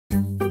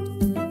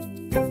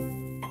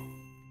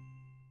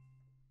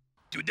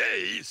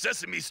Today,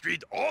 Sesame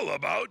Street all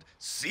about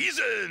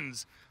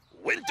seasons.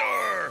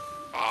 Winter.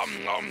 Nom,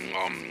 nom,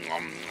 nom,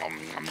 nom, nom,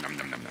 nom, nom,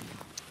 nom, nom.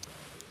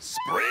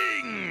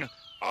 Spring.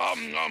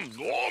 Nom, nom,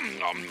 nom,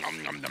 nom, nom,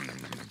 nom, nom,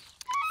 nom.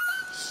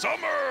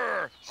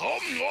 Summer.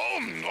 Nom,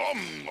 nom, nom,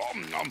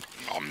 nom, nom,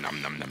 nom,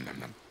 nom, nom, nom,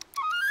 nom.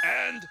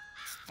 And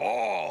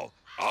fall.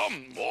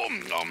 Nom,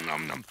 nom,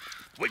 nom, nom.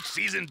 Which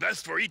season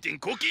best for eating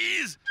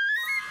cookies?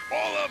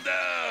 All of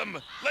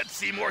them! Let's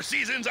see more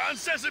seasons on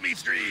Sesame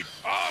Street!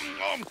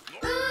 Ooh,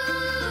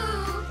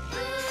 ooh,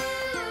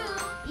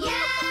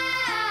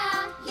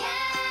 yeah,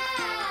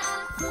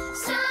 yeah.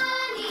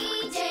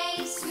 Sunny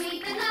days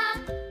sweeping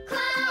the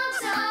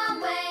clouds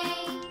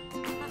away.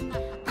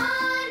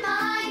 On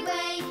my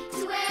way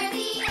to where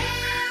the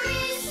air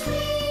is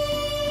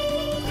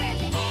sweet. Where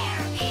the air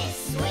is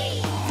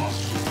sweet.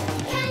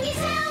 Can you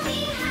tell me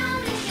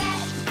how to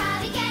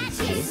get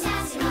to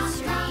Sesame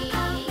Street?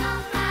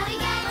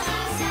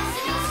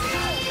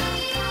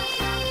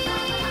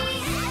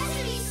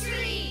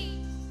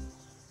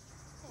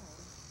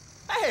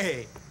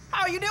 Hey,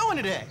 how are you doing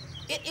today?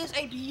 It is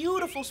a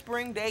beautiful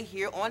spring day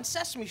here on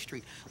Sesame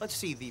Street. Let's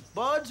see, the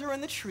buds are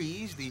in the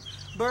trees, the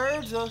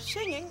birds are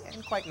singing,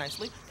 and quite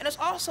nicely, and it's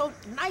also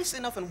nice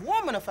enough and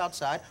warm enough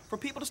outside for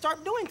people to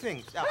start doing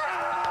things.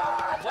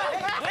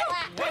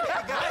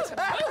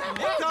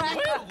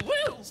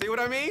 See what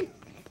I mean?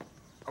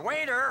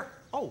 Waiter!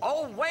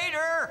 Oh,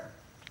 waiter!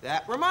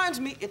 That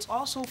reminds me, it's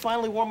also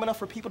finally warm enough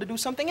for people to do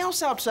something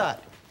else outside.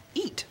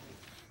 Eat.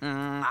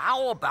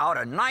 How about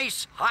a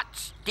nice, hot,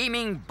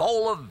 steaming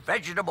bowl of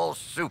vegetable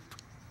soup?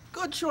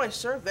 Good choice,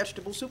 sir.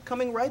 Vegetable soup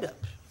coming right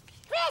up.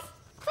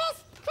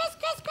 Chris!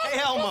 Hey,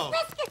 Elmo.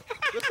 Chris.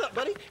 What's up,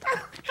 buddy? Oh,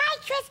 hi,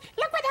 Chris.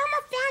 Look what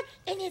Elmo found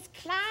in his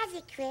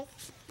closet, Chris.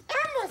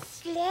 Elmo's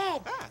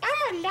sled.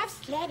 Elmo loves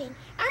sledding.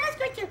 Elmo's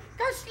going to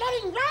go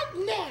sledding right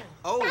now.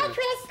 Oh. Bye,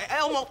 Chris.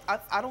 Elmo,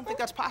 I don't think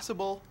that's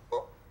possible.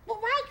 Well,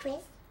 why,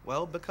 Chris?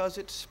 Well, because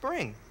it's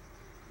spring.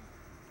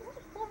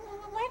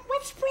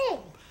 What's spring?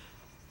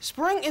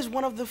 Spring is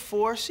one of the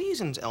 4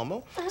 seasons,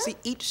 Elmo. See,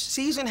 each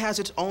season has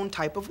its own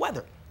type of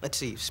weather. Let's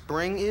see,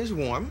 spring is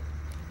warm,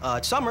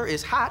 summer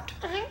is hot,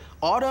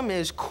 autumn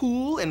is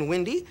cool and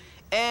windy,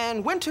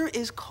 and winter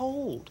is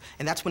cold.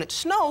 And that's when it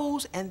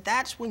snows, and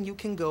that's when you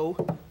can go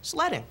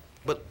sledding.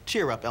 But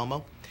cheer up,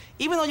 Elmo.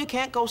 Even though you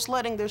can't go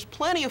sledding, there's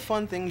plenty of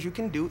fun things you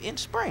can do in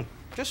spring.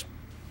 Just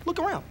look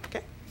around,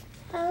 okay?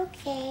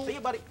 Okay. See you,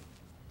 buddy.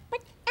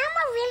 But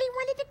Elmo really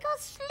wanted to go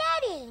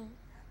sledding.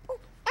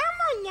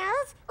 Elmo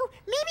knows. Oh,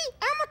 maybe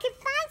Elmo can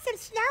find some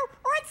snow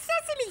on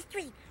Sesame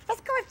Street.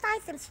 Let's go and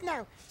find some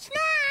snow.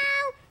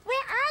 Snow!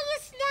 Where are you,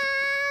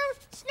 Snow?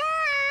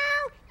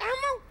 Snow!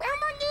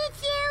 Elmo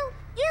needs you.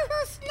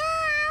 Yoo-hoo,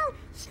 Snow!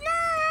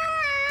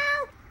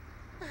 Snow!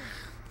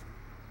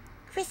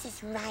 Chris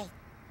is right.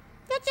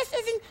 There just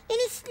isn't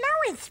any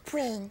snow in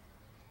spring.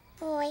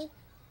 Boy,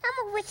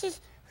 Elmo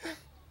wishes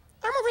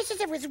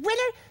it was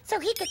winter so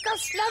he could go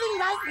sledding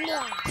right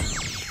now.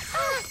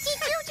 Did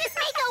you just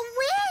make a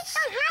wish?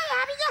 Oh, hi,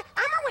 Abby.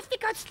 Yeah, Elmo wants to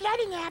go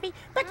sledding, Abby.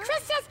 But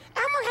Chris says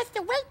Elmo has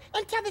to wait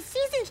until the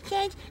seasons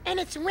change and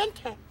it's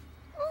winter.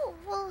 Oh,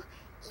 well,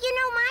 you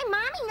know, my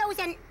mommy knows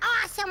an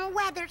awesome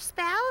weather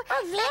spell.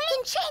 Oh, really? It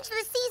can change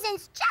the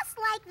seasons just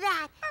like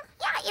that.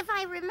 Yeah, if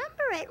I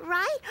remember it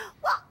right.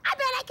 Well, I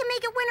bet I can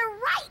make it winter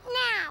right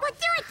now. Well,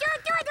 do it,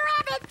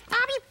 Abby.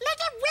 Abby,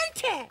 make it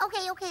winter.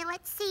 Okay,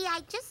 let's see.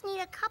 I just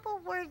need a couple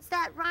words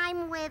that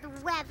rhyme with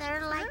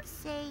weather, like,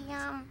 say,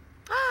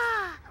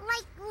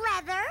 like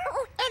leather.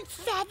 Oh, and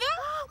feather?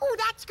 Oh,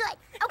 that's good.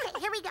 Okay,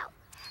 here we go.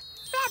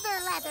 Feather,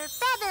 leather.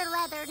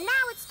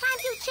 Now it's time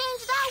to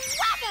change the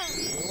weather.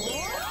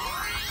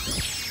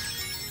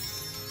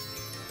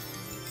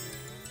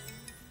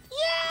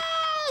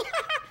 Yay!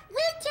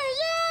 Winter,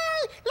 yay!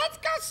 Let's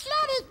go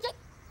sledding.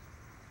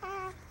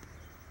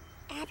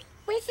 Abby,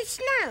 where's the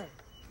snow?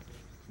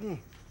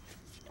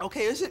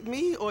 Okay, is it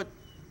me, or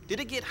did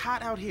it get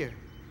hot out here?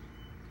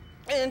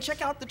 And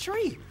check out the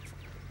tree.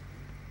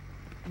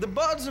 The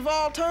buds have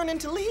all turned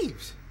into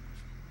leaves.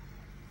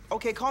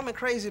 Okay, call me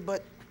crazy,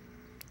 but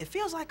it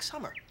feels like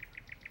summer.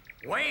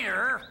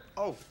 Waiter!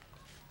 Oh,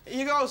 here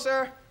you go,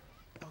 sir.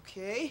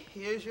 Okay,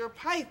 here's your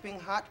piping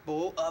hot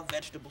bowl of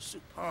vegetable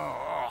soup. Oh,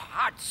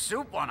 hot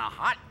soup on a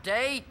hot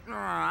day?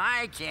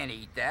 I can't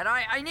eat that.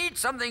 I need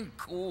something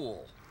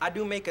cool. I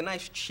do make a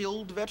nice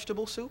chilled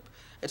vegetable soup.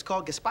 It's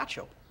called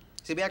gazpacho.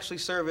 See, we actually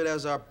serve it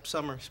as our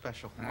summer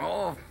special.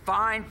 Oh,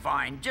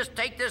 fine. Just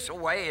take this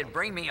away and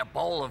bring me a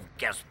bowl of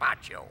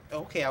gazpacho.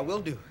 Okay, I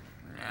will do.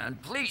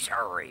 And please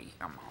hurry.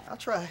 Come on. I'll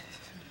try.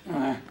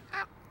 Elmo,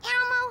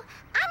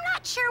 I'm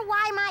not sure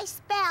why my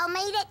spell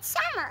made it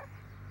summer.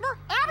 No,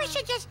 Abby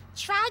should just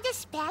try the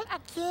spell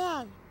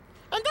again.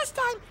 And this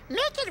time,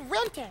 make it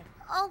winter.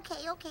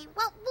 Okay.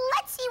 Well,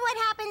 let's see what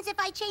happens if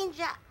I change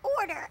the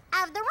order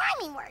of the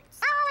rhyming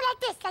words. Oh, like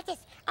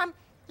this.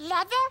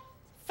 Leather,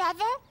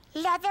 feather,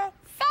 leather,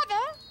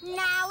 feather.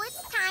 Now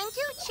it's time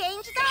to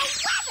change the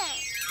weather.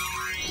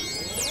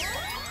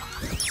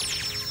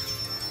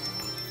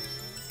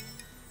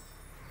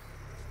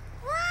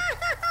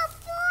 Wow,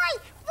 boy!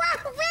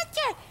 Wow,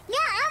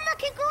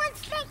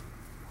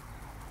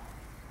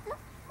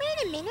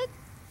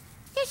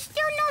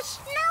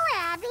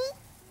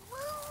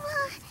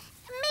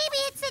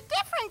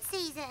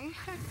 season.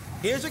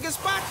 Here's your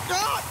gazpacho.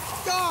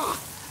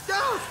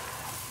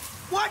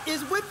 What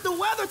is with the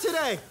weather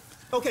today?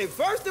 Okay,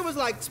 first it was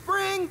like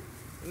spring,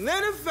 and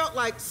then it felt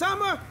like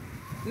summer.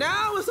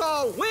 Now it's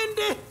all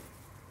windy.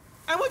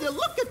 And when you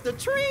look at the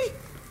tree,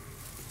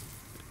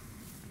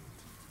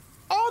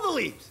 all the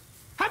leaves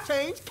have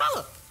changed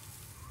color.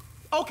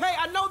 Okay,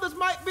 I know this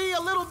might be a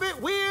little bit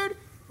weird,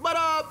 but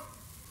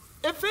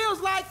it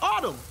feels like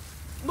autumn,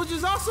 which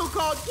is also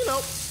called, you know,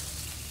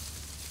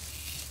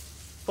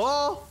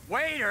 fall.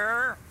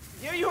 Waiter!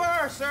 Here you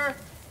are, sir.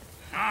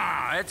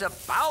 Ah, it's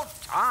about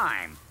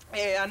time.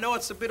 Hey, I know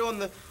it's a bit on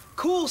the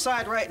cool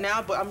side right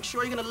now, but I'm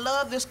sure you're gonna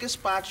love this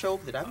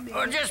gazpacho that I made.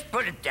 Oh, just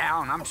put it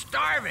down. I'm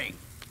starving.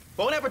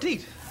 Bon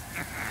appetit.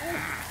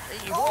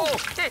 Oh.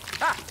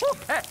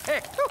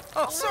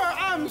 Sir,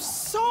 I'm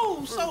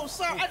so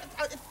sorry.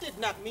 I did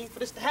not mean for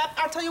this to happen.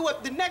 I'll tell you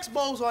what, the next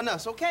bowl's on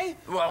us, okay?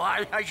 Well,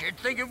 I should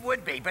think it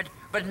would be,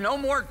 but no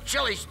more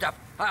chili stuff.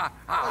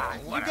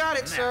 You got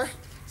it, sir.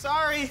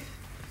 Sorry.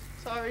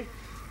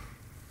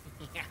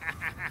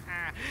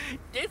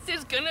 This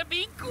is gonna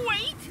be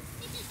great.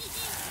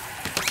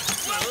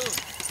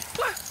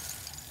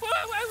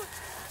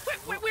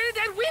 Where did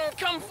that wind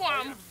come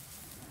from?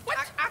 What?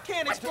 I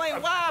can't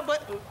explain why,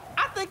 but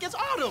I think it's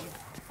autumn.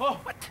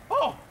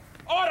 Oh,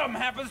 autumn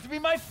happens to be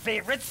my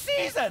favorite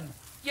season.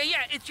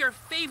 Yeah, it's your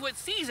favorite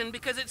season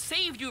because it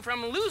saved you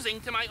from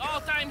losing to my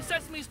all-time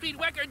Sesame Street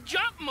record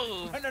jump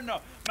move.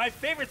 No. My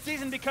favorite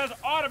season because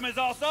autumn is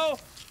also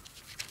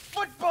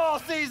football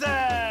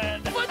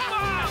season.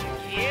 Football!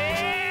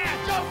 Yeah!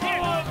 Go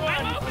here!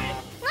 I'm open!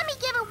 Let me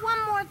give it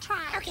one more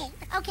try. Okay.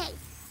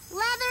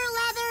 Leather,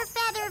 leather,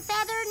 feather,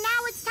 feather.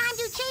 Now it's time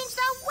to change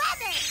the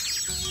weather.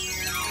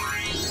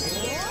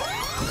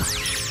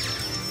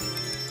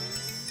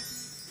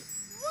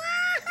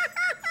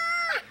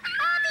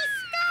 Abby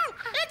Snow!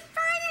 It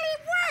finally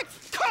worked!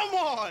 Come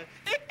on!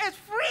 It's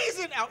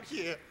freezing out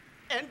here.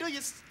 And do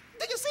you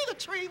see the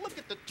tree? Look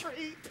at the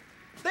tree.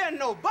 There are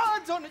no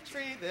buds on the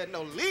tree. There are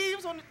no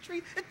leaves on the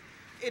tree.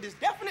 It is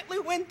definitely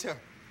winter.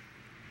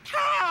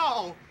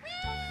 How?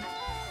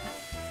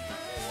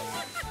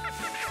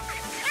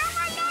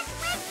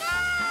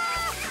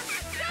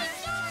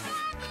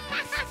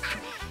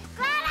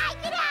 Glad I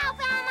could help,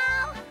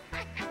 Elmo.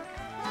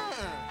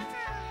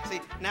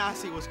 See, now I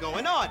see what's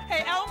going on.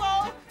 Hey,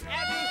 Elmo,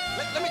 Abby,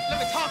 let me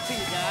talk to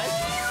you guys.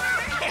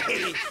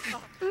 Hey,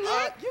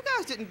 you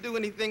guys didn't do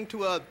anything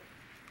to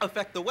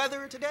affect the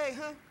weather today,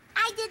 huh?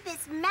 I did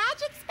this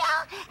magic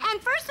spell,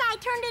 and first I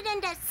turned it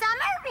into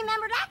summer,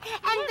 remember that?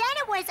 And then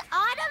it was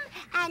autumn,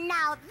 and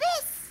now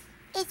this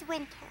is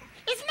winter.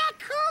 Isn't that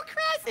cool,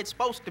 Chris? It's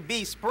supposed to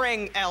be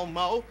spring,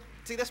 Elmo.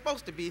 See, there's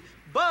supposed to be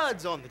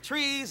buds on the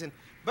trees and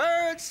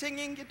birds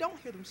singing. You don't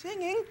hear them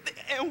singing.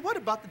 And what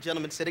about the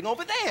gentleman sitting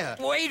over there?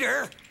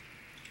 Waiter!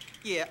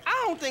 Yeah,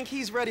 I don't think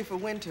he's ready for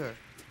winter.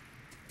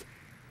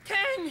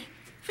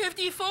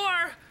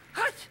 10:54.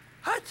 Hut.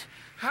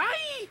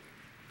 Hi.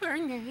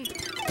 Bernie.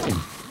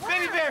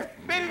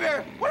 Baby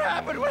bear, what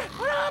happened? What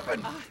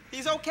happened?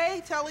 He's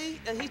okay, Telly.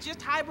 He's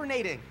just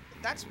hibernating.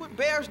 That's what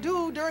bears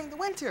do during the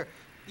winter.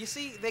 You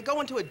see, they go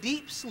into a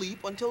deep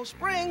sleep until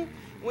spring,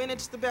 when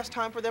it's the best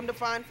time for them to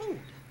find food.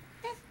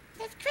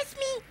 Does Chris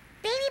mean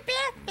Baby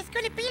Bear is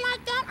going to be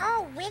like that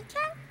all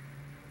winter?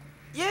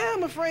 Yeah,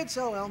 I'm afraid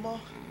so, Elmo.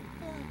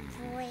 Oh,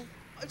 boy.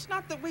 It's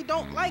not that we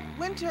don't like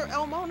winter,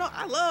 Elmo. No,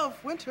 I love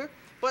winter.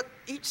 But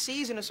each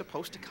season is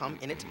supposed to come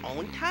in its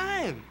own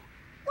time.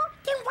 Well,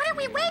 then what are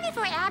we waiting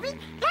for, Abby?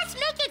 Let's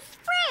make it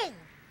spring.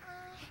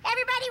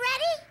 Everybody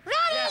ready?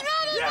 Ready.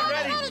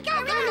 Go.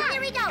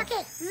 Here we go.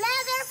 Okay.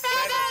 Leather,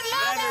 feather.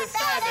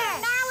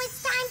 Now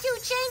it's time to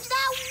change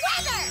the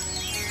weather.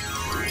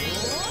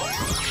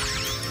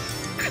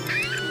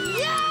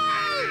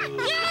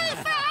 Yay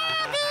for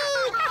Abby!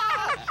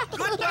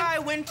 Goodbye,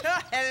 winter.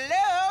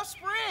 Hello,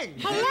 spring.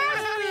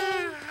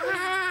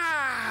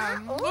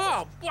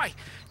 Oh, boy.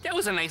 That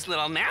was a nice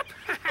little nap.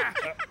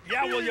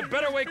 Yeah, well, you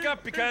better wake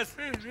up because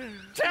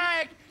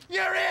tag,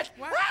 you're it.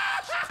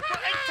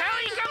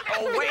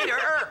 Oh, waiter!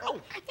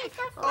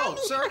 Oh,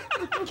 sir,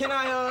 can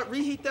I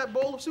reheat that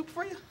bowl of soup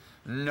for you?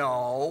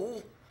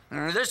 No.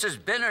 This has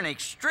been an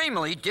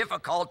extremely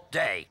difficult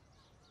day.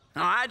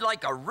 Now, I'd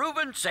like a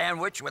Reuben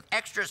sandwich with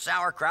extra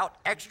sauerkraut,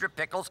 extra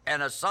pickles,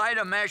 and a side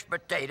of mashed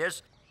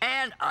potatoes,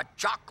 and a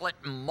chocolate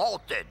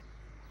malted.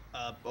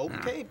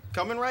 Okay,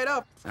 coming right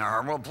up.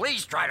 Well,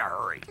 please try to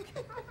hurry.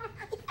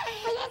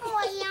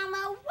 Boy,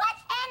 Elmo, what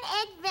an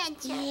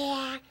adventure.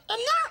 Yeah. And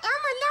now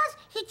Elmo knows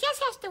he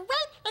just has to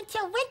wait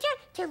until winter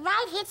to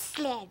ride his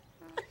sled.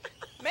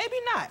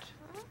 Maybe not.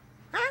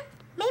 Huh?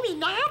 Maybe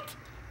not?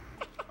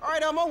 All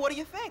right, Elmo, what do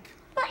you think?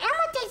 Well,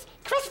 Elmo thinks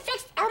Chris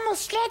fixed Elmo's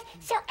sled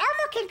so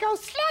Elmo can go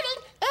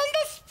sledding in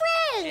the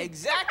spring.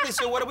 Exactly,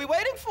 so what are we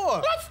waiting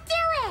for? Let's do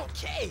it.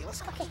 Okay,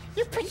 let's go. Okay,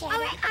 you put your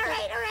hand. All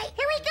right.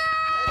 Here we go.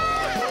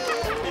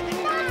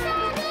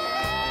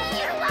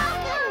 You're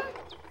welcome.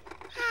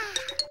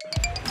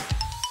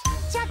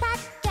 Jump up,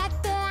 get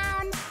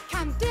down,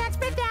 come dance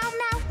with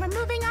Elmo. We're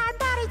moving our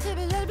body to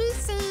the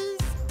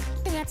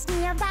ABCs. Dance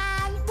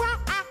nearby,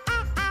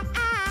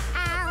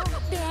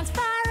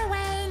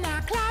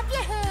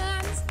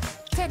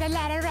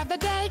 the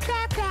day?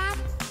 Clap, clap.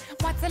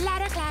 What's the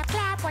letter? Clap,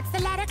 clap. What's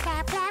the letter?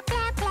 Clap, clap,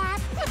 clap, clap.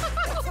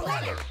 What's the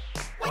letter?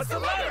 What's the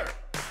letter?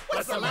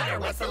 What's the letter?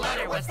 What's the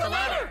letter? What's the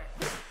letter?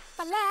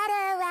 The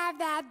letter of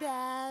the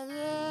day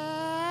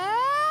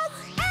is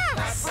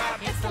S.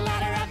 It's the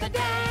letter of the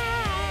day.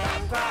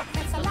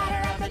 It's the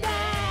letter of the day.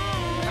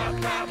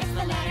 It's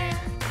the letter.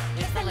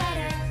 It's the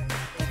letter.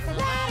 It's the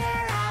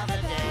letter of the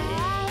day.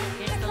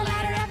 It's the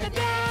letter of the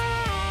day.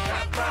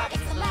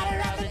 It's the letter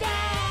of the day.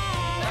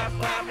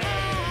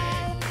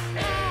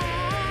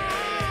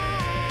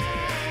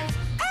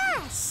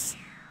 S.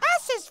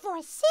 S is for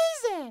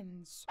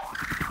seasons.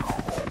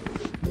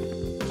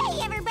 Hey,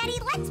 everybody,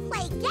 let's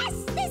play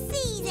Guess the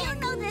Season. You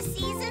know the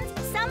seasons: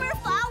 summer,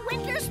 fall,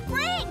 winter,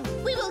 spring.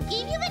 We will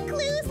give you the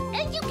clues,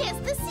 and you guess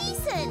the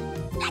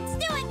season. Let's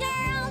do it,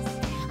 girls.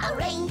 A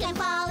rain can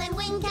fall and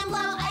wind can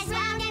blow. As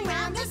round and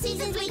round the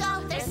seasons we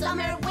go. There's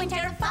summer,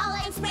 winter, fall,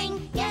 and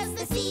spring. Guess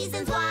the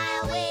seasons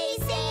while we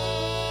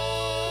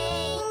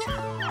sing.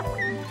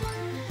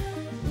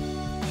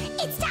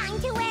 It's time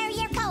to wear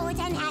your coat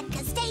and hat,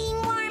 'cause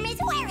staying warm is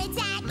where it's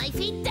at. My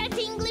feet are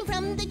tingling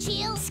from the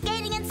chill.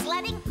 Skating and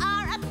sledding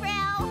are a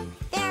thrill.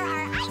 There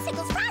are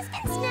icicles, frost,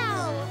 and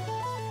snow.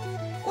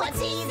 What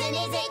season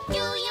is it,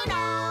 do you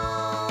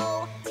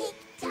know?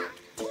 Tick-tock,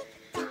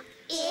 tick-tock.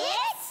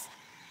 It's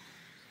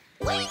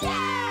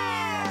winter!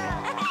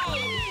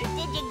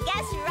 Did you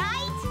guess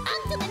right? On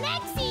to the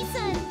next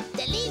season.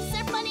 The leaves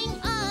are falling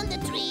on the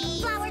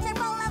tree. Flowers are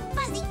full of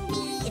fuzzy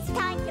bees. It's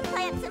time to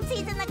plant some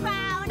seeds in the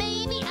ground.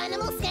 Maybe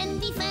animals can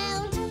be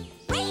found.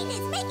 Rain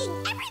is making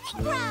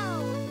everything grow.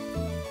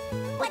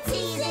 What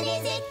season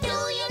is it, do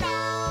you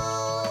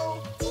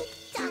know?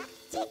 Tick-tock,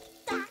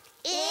 tick-tock.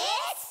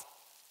 It's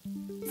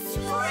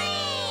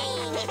spring!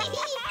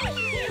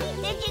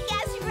 Did you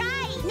guess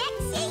right?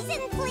 Next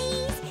season,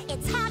 please.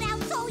 It's hot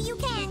out so you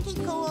can keep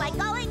cool by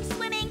going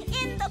swimming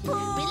in the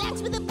pool.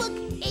 Relax with a book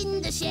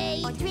in the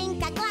shade. Or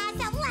drink a glass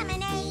of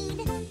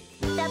lemonade.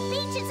 The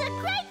beach is a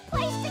great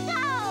place to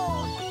go.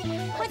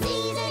 What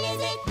season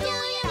is it, do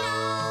you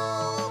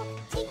know?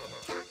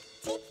 Tick-tock,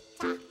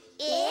 tick-tock.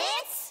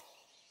 It's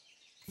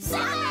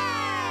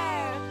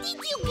summer! Did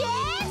you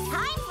guess?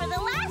 Time for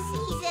the last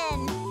season.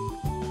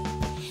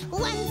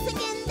 Once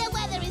again, the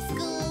weather is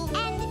cool.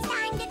 And it's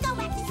time to go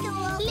back to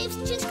school. Leaves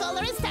change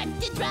color and start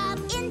to drop.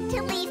 Into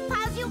leaf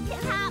piles you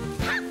can hop.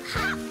 Hop,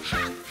 hop,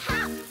 hop,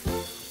 hop.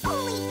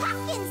 Only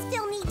pumpkins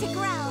still need to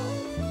grow.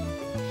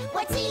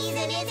 What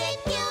season is it,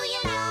 do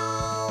you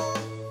know?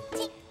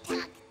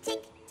 Tick-tock,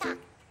 tick-tock.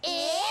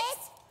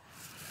 It's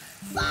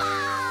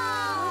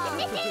fall!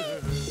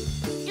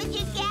 Did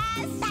you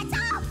guess? That's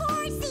all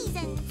 4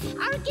 seasons.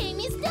 Our game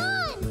is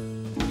done.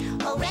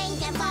 Oh, rain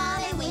can fall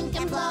and wind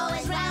can blow.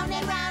 As round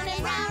and round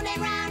and round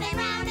and round and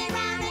round and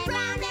round and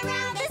round and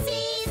round the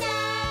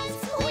seasons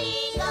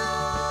we go.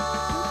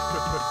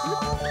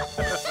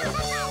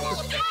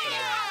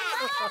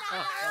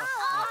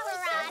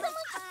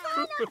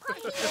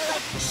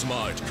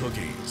 Smart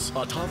Cookies,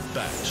 a tough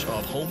batch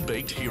of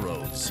home-baked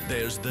heroes.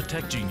 There's the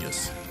tech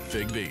genius,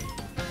 Figby,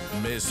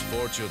 Miss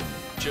Fortune,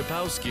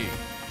 Chipowski,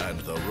 and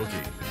the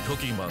rookie,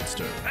 Cookie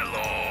Monster.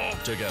 Hello.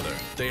 Together,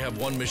 they have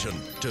one mission: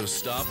 to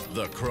stop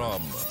the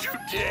crumb.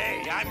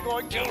 Today, I'm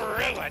going to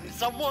ruin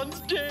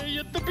someone's day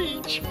at the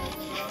beach.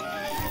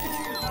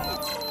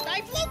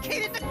 I've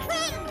located the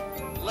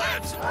crumb.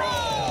 Let's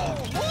roll.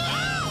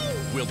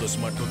 Will the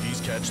Smart Cookies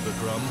catch the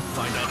crumb?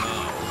 Find out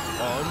now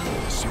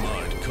on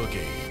Smart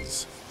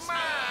Cookies.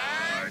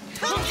 Smart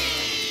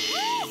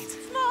Cookies!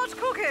 Smart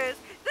Cookies,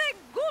 thank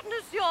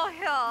goodness you're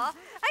here.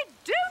 I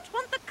don't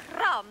want the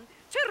crumb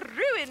to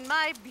ruin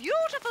my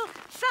beautiful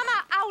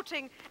summer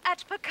outing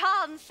at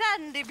Pecan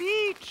Sandy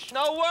Beach.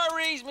 No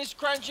worries, Miss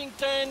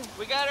Crunchington.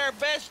 We got our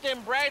best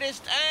and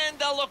brightest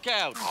and a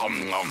lookout.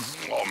 Cookie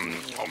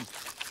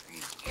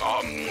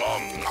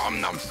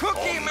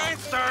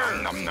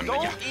Monster!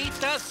 Don't eat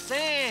the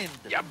sand.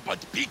 Yeah, but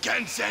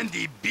Pecan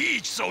Sandy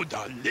Beach, so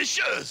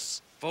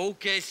delicious.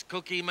 Focus,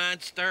 Cookie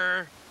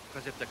Monster.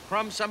 Because if the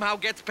crumb somehow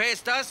gets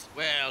past us,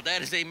 well,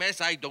 that is a mess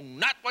I do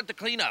not want to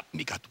clean up.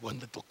 Me got one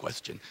little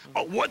question.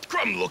 What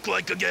crumb look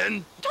like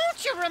again?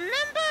 Don't you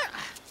remember?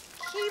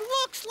 He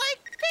looks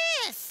like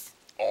this.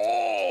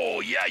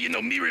 Oh, yeah, you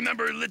know, me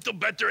remember a little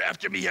better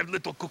after me have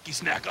little cookie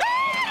snack.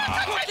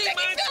 Cookie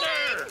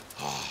Monster!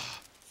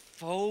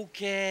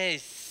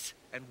 Focus.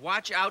 And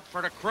watch out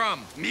for the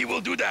crumb. Me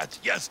will do that.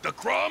 Yes, the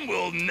crumb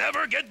will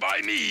never get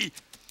by me.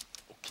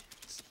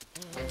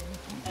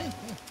 Okay.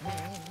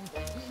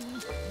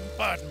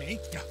 Pardon me.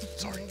 Yeah,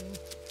 sorry.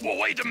 Well,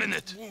 wait a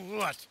minute.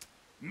 What?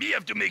 Me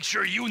have to make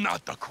sure you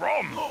not the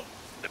crumb.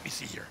 Let me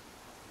see here.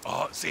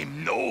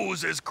 Same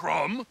nose as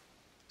crumb.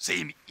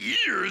 Same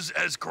ears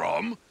as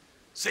crumb.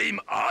 Same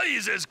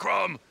eyes as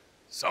crumb.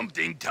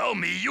 Something tell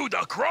me you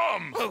the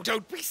crumb. Oh,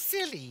 don't be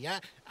silly.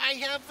 I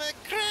have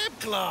crab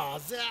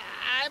claws.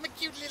 I'm a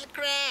cute little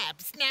crab.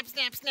 Snap,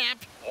 snap,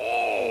 snap.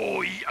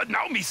 Oh, yeah,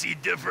 now me see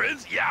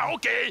difference. Yeah,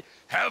 okay.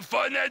 Have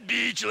fun at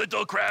beach,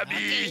 little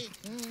crabby.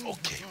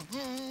 Okay.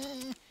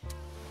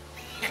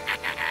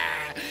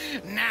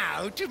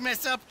 Now to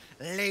mess up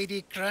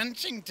Lady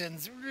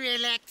Crunchington's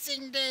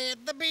relaxing day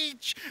at the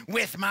beach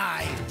with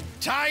my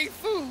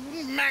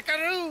typhoon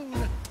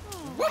macaroon.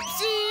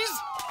 Whoopsies!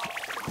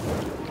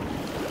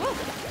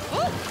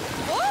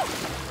 Oh,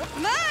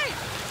 my!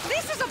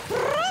 This is a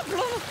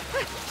problem!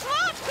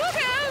 Smart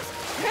Cookies!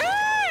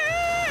 Help!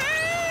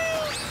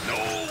 No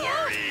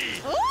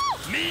worry!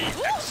 Me,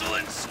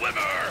 excellent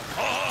swimmer!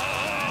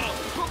 Oh!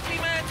 Cookie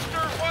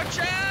Monster, watch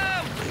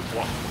out!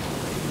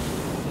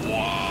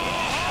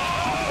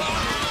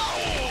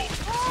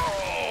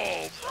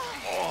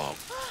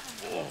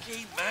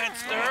 Cookie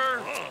Monster!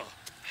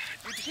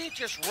 You can't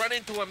just run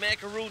into a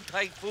macaroon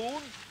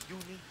typhoon. You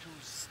need to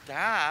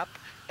stop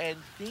and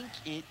think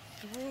it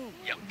through.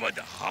 Yeah, but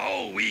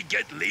how we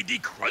get Lady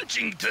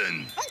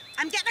Crunchington? Oh,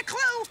 I'm getting a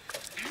clue.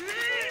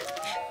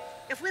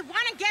 If we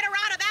want to get her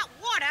out of that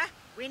water,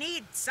 we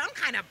need some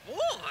kind of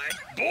board.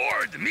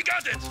 Board! Me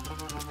got it!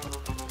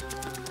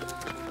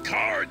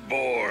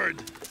 Cardboard!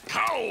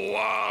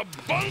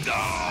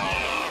 Cowabunga!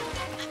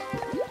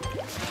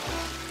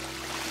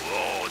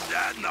 Oh,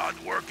 that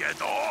not work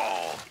at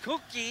all.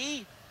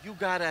 Cookie, you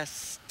gotta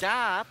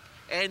stop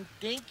and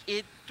think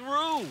it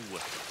through.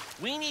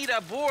 We need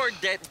a board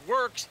that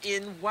works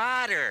in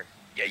water.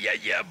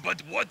 Yeah,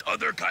 but what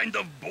other kind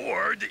of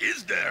board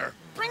is there?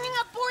 Bringing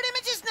up board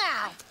images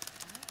now.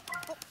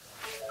 Oh,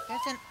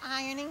 there's an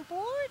ironing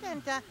board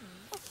and, a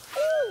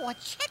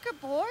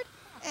checkerboard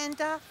and,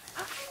 a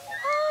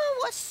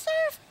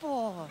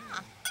surfboard.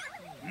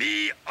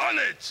 Me on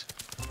it!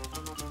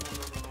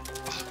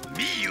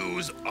 Me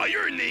use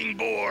ironing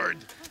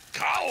board.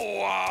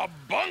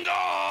 Cowabunga!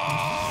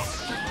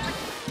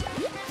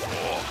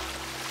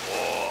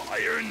 Oh,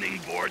 ironing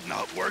board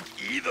not work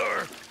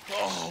either.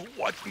 Oh,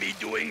 what's me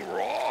doing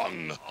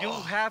wrong? You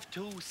have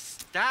to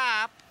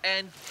stop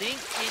and think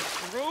it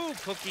through,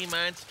 Cookie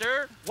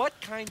Monster. What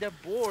kind of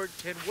board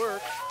can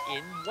work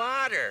in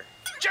water?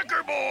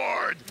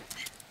 Checkerboard!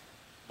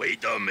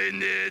 Wait a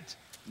minute.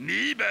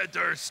 Me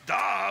better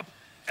stop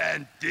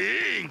and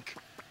think.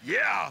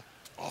 Yeah.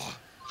 Oh,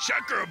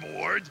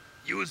 checkerboard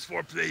used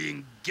for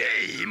playing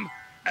game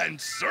and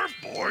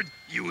surfboard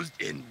used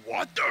in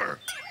water.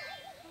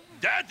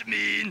 That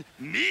mean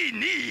me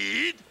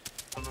need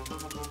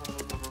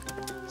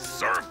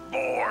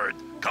surfboard.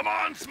 Come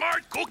on,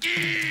 smart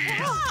cookie.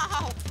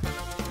 Wow!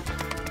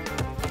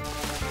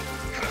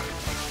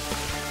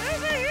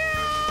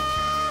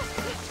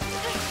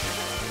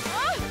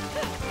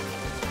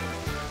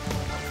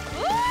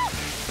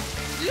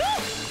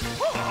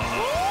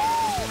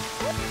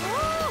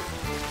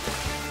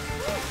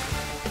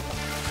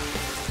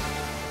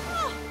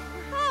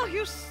 Oh,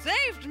 you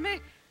saved me.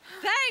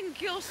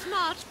 Thank you,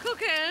 Smart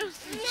Cookies.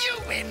 You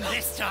win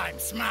this time,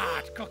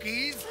 Smart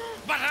Cookies.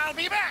 But I'll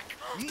be back.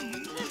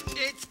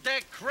 It's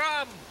the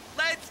crumb.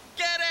 Let's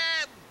get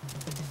him.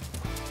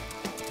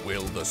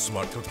 Will the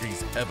Smart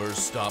Cookies ever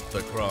stop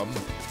the crumb?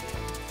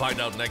 Find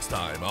out next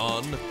time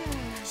on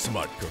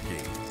Smart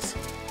Cookies.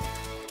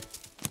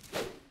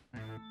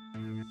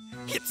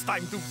 It's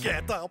time to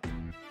get up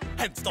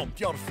and stomp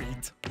your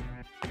feet.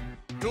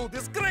 Do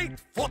this great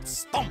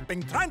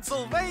foot-stomping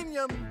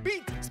Transylvanian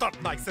beat. Start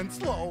nice and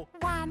slow.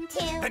 1,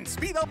 2. Then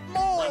speed up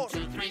more. 1,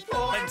 2, 3,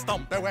 4. Then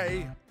stomp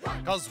away.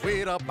 'Cause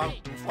we're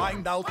about to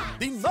find out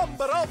the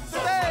number of the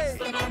day.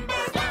 What's the number?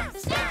 Stomp,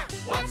 stomp.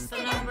 What's the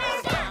number?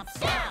 Stomp,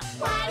 stomp.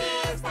 What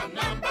is the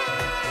number?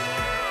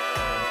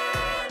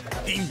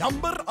 The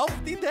number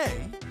of the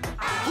day.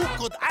 Who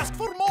could ask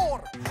for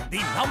more?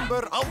 The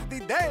number of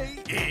the day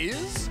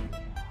is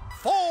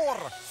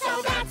 4.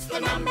 So that's the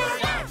number.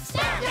 Stomp,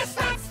 stomp. Yes,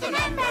 that's the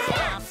number.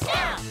 Stomp,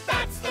 stomp.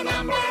 That's the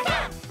number.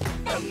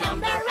 The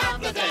number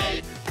of the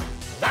day.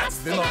 That's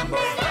the number.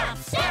 Stomp,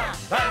 stomp.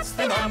 That's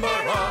the number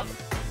of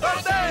the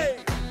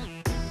day.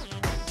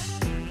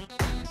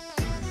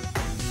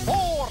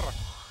 4.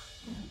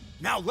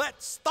 Now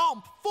let's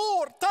stomp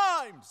 4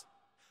 times.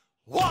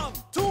 1,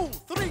 2,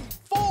 3,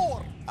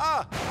 4.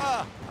 Ah,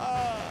 ah,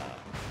 ah.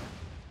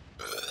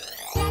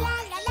 La la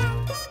la la,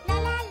 la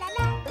la la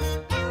la,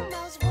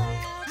 Elmo's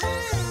world.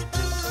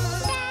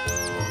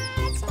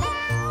 That's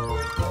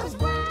Elmo's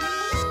world.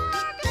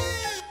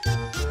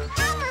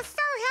 Elmo's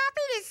so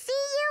happy to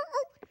see you.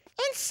 Oh,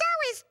 and so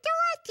is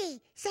Dorothy.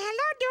 Say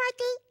hello,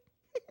 Dorothy.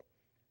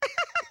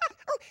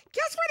 Oh,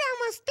 guess what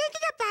Elmo's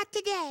thinking about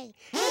today?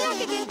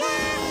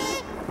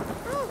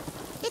 Oh,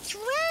 it's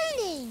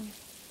raining.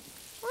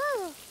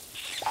 Oh.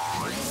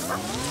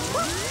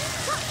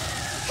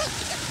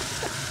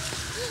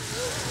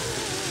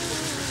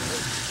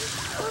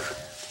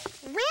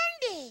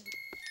 Windy.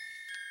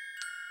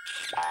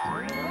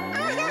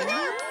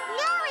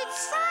 No, it's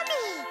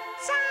sunny.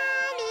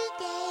 Sunny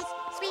days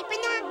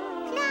sweeping the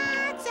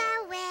clouds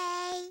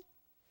away.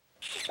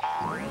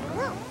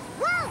 Whoa,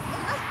 whoa.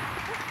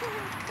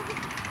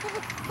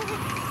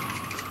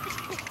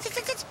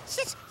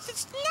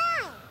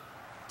 Snow.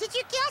 Did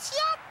you guess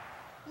yet?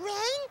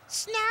 Rain,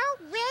 snow,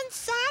 wind,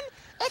 sun.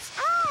 It's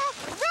all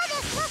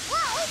weather.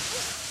 Whoa.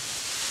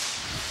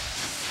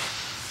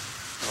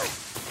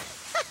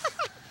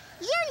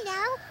 You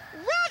know,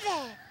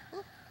 weather.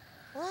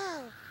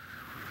 Whoa.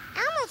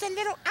 Elmo's a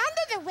little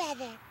under the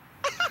weather.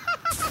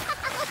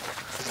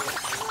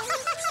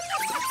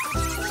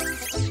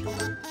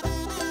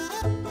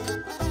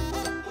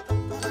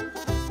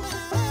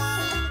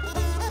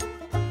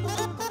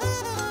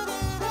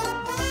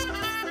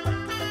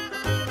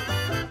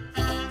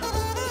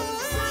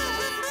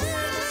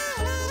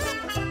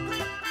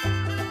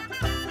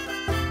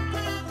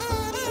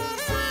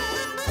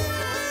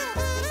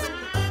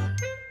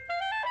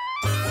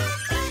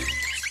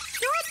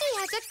 Dorothy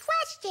has a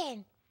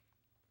question.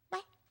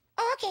 What?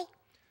 Oh, okay.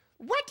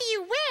 What do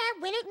you wear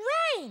when it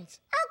rains?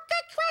 Oh,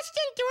 good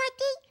question,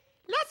 Dorothy.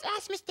 Let's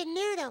ask Mr.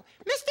 Noodle.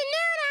 Mr.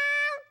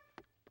 Noodle!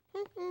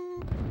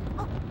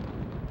 Oh.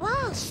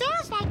 Whoa,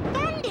 sounds like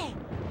thunder.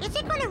 Is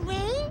it gonna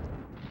rain?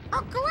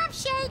 Oh, go up,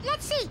 Shade.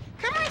 Let's see.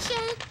 Come on,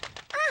 Shade.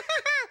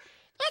 Oh,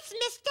 it's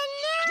Mr.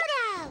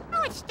 Noodle.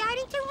 Oh, it's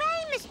starting to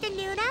rain, Mr.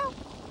 Noodle.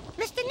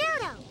 Mr.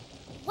 Noodle.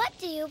 What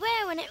do you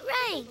wear when it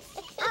rains?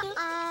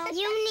 Uh-oh.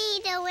 You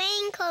need a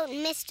raincoat,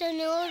 Mr.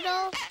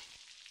 Noodle.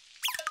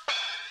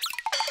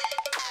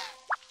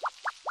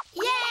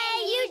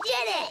 Yay, you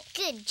did it!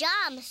 Good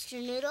job, Mr.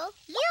 Noodle.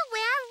 You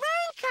wear a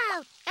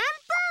raincoat and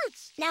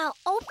boots. Now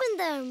open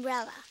the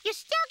umbrella. You're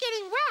still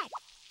getting wet.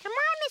 Come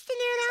on, Mr.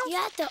 Noodle. You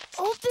have to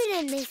open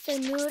it, Mr.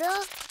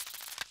 Noodle.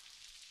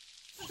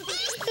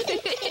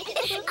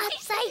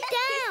 Upside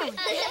down.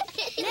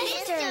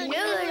 Mr.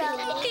 Noodle.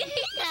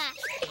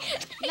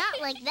 Not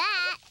like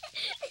that.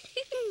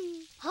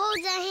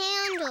 Hold the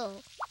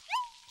handle.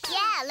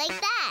 Yeah, like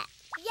that.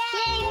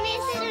 Yay,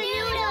 Mr.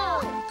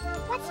 Noodle.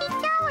 What's he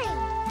doing?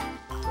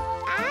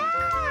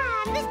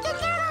 Ah, Mr.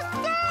 Noodle's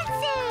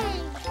dancing.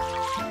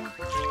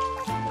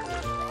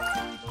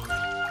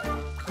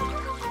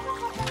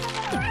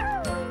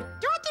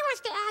 Dorothy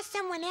wants to ask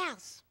someone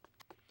else.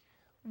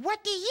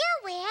 What do you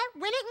wear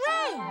when it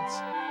rains?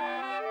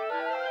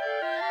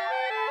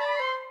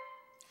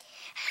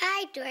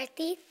 Hi,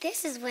 Dorothy.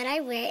 This is what I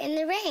wear in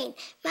the rain.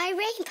 My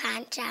rain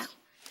poncho.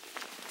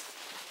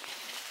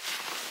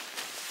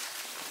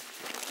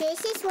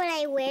 This is what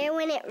I wear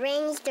when it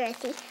rains,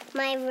 Dorothy.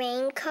 My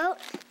raincoat,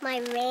 my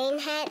rain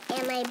hat,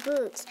 and my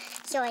boots,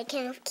 so I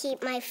can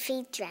keep my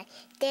feet dry.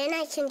 Then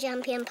I can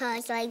jump in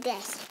pose like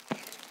this.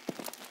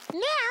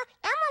 Now,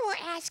 Elmo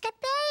will ask a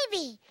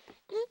baby.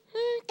 Oh,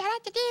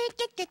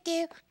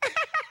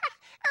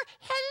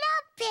 hello,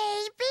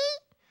 baby.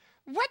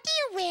 What do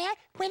you wear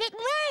when it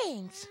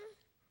rains?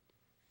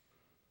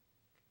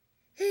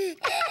 Oh,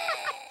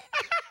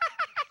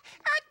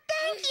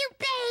 thank you,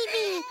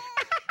 baby.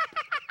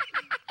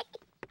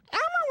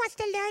 Elmo wants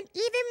to learn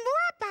even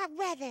more about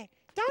weather,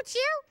 don't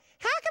you?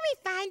 How can we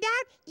find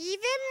out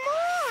even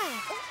more?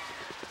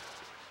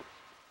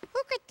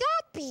 Who could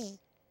that be?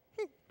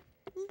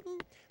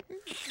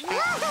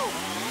 Whoa!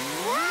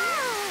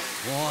 Whoa!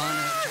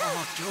 Wanna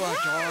talk to a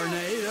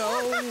tornado?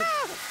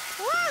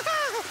 Whoa!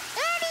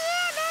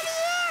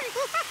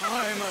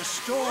 I'm a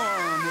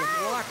storm with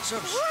lots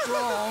of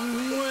strong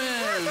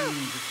wind.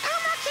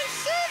 Elmo can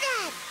see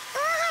that!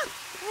 Whoa!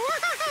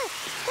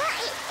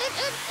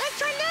 A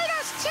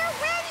tornado's too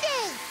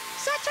windy!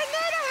 So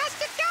tornado has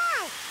to go!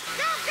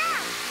 Go, go!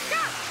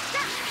 Go!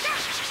 Go! Go!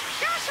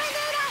 Go,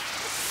 tornado!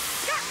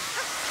 Go!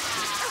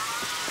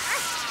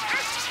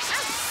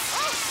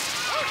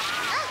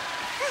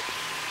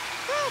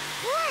 Oh,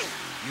 boy!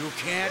 You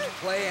can't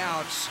play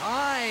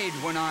outside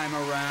when I'm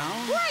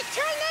around. Boy,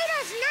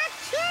 tornado's not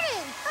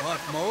kidding! But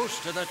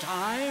most of the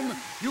time,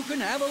 you can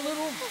have a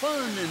little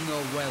fun in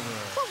the weather.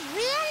 Oh,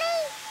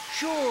 really?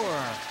 Sure,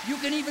 you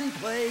can even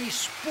play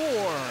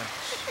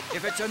sports.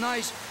 If it's a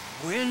nice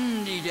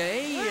windy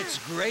day, it's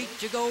great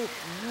to go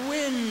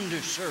wind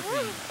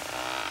surfing.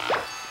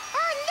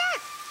 Oh,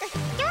 look!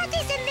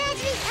 Dorothy's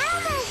imagining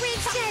Elmo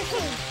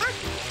windsurfing.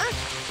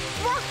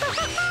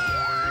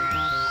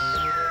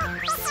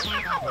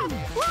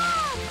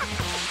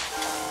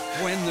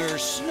 When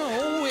there's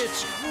snow,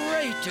 it's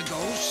great to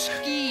go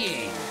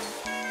skiing.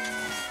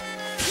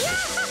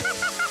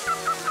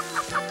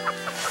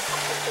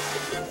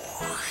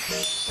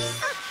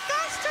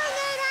 Thanks,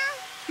 Tornado.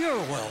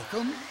 You're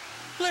welcome.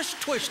 Let's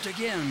twist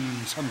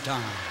again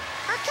sometime.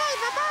 Okay,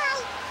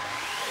 bye-bye.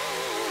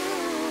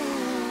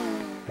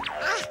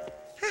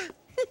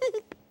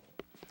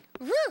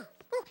 Woo!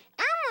 Ooh,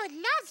 Elmo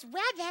loves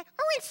weather.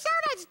 Oh, and so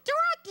does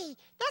Dorothy.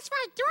 That's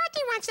why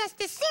Dorothy wants us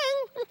to sing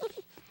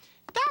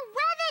the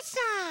weather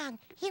song.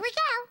 Here we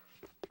go.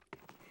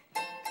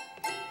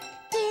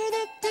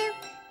 Do-do-do,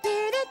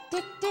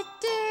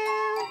 do-do-do-do-do.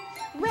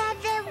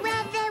 Weather,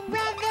 weather,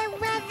 weather,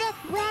 weather,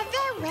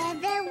 weather,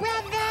 weather,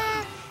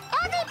 weather.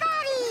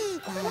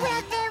 Everybody!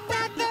 Weather,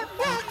 weather,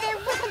 weather,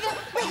 weather,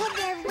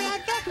 weather,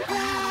 weather, weather,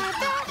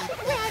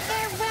 weather,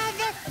 weather,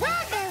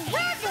 weather, weather,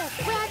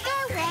 weather,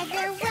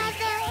 weather,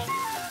 weather.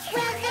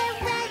 Weather,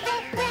 weather,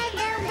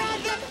 weather,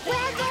 weather,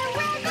 weather,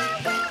 weather,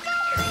 weather.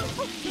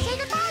 Say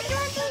goodbye,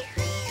 Dorothy.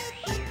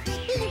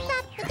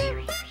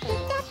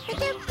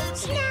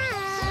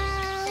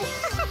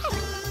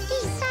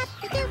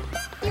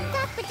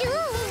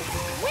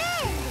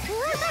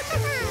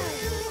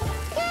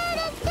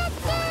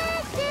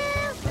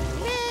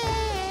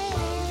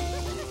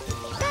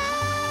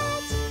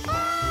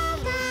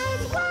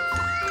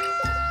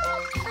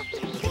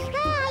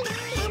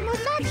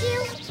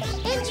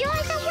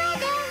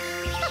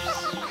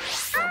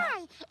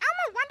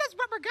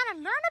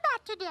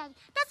 water today.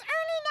 Does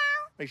Ernie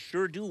know? I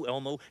sure do,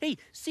 Elmo. Hey,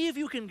 see if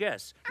you can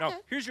guess. Okay. Now,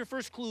 here's your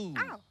first clue.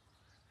 Oh. Oh,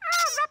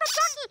 rubber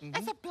ducky.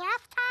 Is it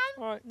bath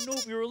time?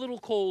 Nope, you're a little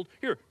cold.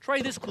 Here,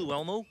 try this clue,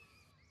 Elmo. Oh,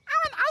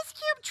 an ice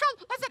cube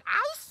tray. Is it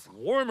ice?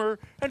 Warmer.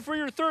 And for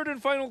your third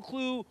and final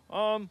clue,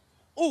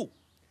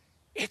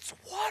 it's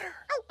water.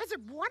 Oh, is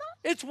it water?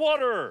 It's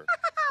water.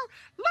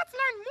 Let's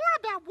learn more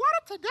about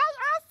water today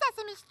on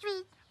Sesame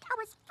Street. That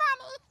was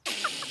funny.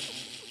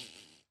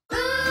 Ooh,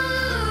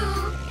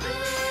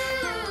 ooh,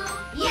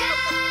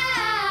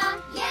 yeah,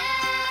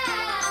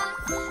 yeah.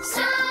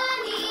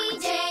 Sunny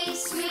days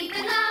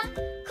sweeping the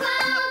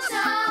clouds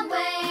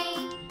away.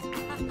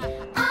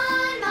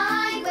 On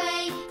my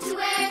way to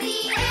where the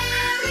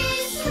air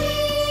is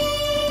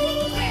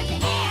sweet. Where the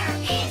air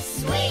is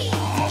sweet.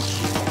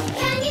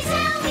 Can you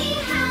tell me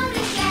how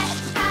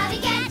to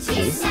get to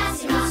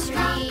Sesame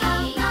Street?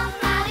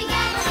 How to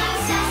get to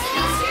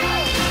Sesame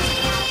Street?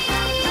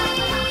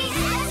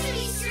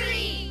 Sesame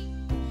Street.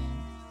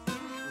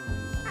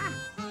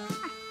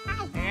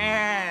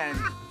 And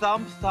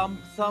thump, thump,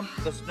 thump,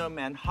 the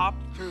snowman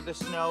hopped through the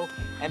snow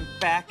and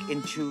back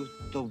into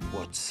the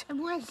woods. It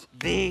was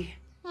The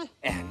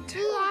end. the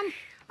end.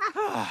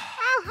 Oh,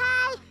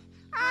 hi.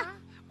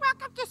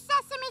 Welcome to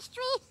Sesame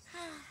Street.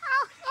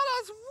 Oh, it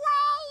is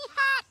way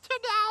hot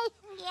today.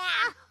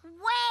 Yeah,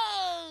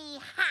 way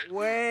hot.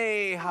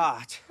 Way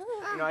hot.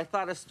 You know, I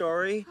thought a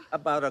story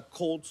about a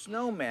cold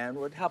snowman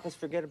would help us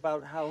forget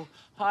about how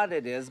hot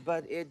it is,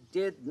 but it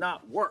did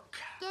not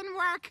work. Didn't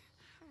work.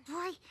 Boy,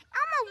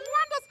 Elmo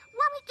wonders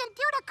what we can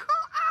do to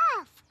cool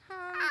off.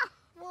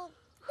 Well,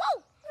 whoa!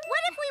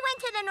 What if we went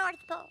to the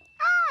North Pole?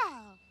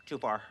 Oh. Too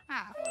far.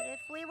 What if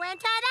we went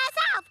to the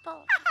South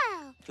Pole?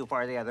 Too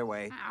far the other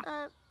way.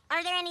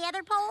 Are there any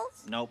other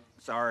poles? Nope,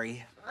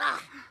 sorry.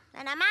 Ugh,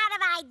 then I'm out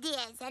of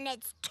ideas, and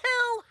it's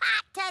too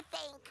hot to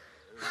think.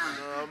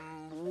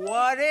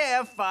 What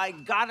if I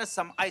got us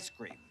some ice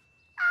cream?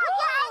 Oh,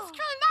 yeah, ice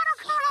cream. That'll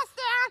cool us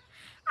down.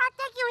 Oh,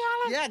 thank you,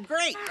 Alan. Yeah,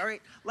 great. All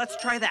right, let's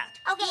try that.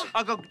 Okay.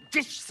 I'll go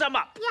dish some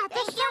up. Yeah,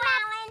 Thank you,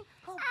 Alan.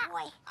 Oh,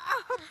 boy.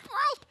 Oh,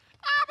 boy.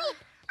 Abby,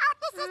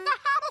 this is the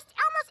hottest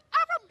Elmo's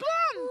ever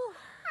been.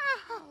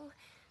 Oh,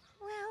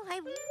 well, I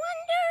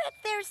wonder if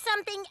there's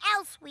something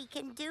else we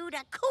can do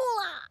to cool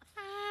off.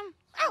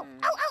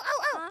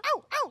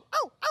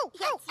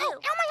 Yes, you.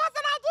 Elmo has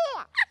an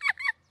idea.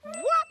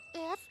 What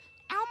if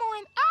Elmo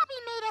and Abby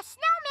made a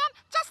snowman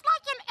just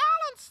like in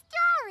Alan's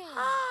story?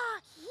 Oh,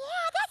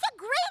 yeah, that's a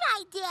great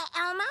idea,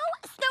 Elmo.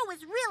 Snow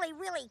is really,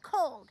 really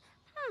cold.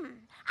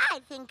 I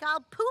think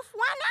I'll poof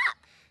one up.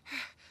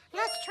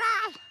 Let's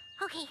try.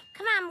 Okay,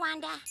 come on,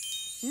 Wanda.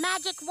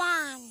 Magic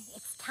wand,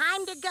 it's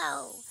time to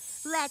go.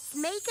 Let's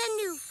make a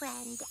new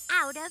friend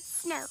out of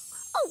snow.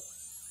 Oh,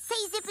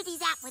 say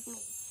zippity-zap with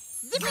me.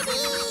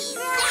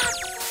 Zippity-zap!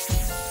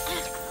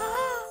 It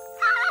worked!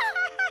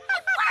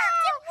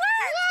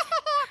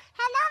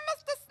 Hello,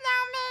 Mr.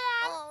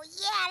 Snowman. Oh,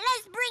 yeah,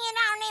 let's bring it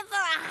on in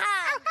for a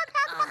hug.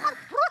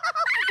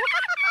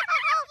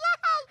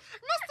 Yay!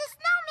 Mr.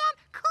 Snowman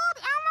cooled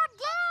Elmo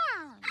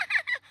down.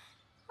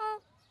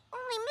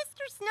 Only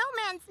Mr.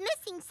 Snowman's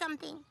missing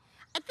something.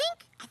 I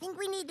think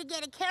we need to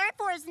get a carrot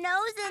for his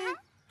nose and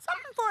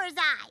something for his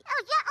eye.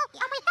 Oh,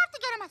 yeah. And we have to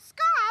get him a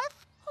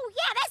scarf. Oh,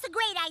 yeah, that's a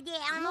great idea,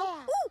 Elmo.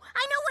 Yeah. Ooh,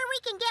 I know where we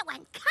can get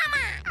one. Come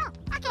on.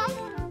 Okay.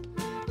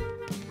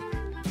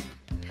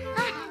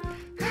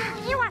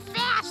 You are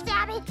fast,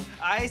 Abby.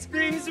 Ice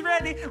cream's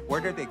ready.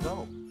 Where did they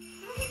go?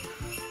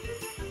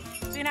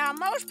 See, now,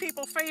 most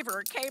people favor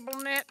a cable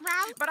knit,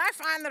 right? But I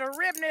find that a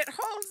rib knit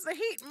holds the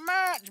heat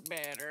much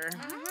better.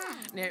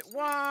 Knit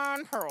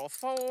 1, purl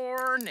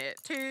 4, knit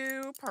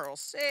 2, purl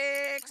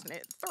 6,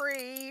 knit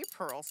 3,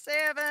 purl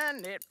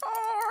 7, knit 4,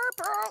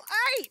 purl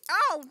 8.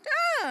 Oh,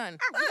 done.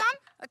 Oh, done?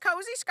 A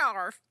cozy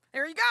scarf.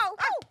 There you go.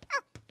 Oh,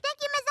 thank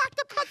you, Ms.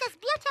 Octopus. It's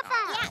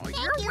beautiful.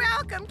 Oh, you're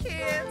welcome,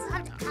 kids.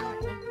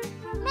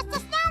 Mr.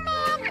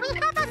 Snowman, we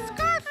have a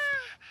scarf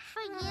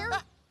for you.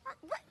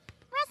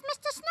 Where's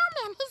Mr.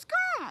 Snowman? He's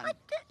gone.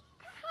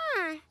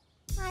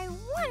 I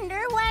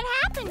wonder what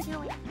happened to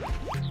him.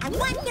 I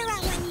wonder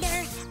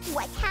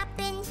what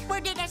happened. Where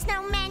did our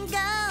snowman go?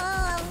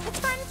 It's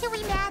fun to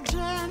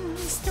imagine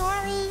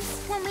stories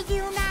when we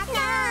do not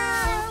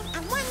know. I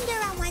wonder.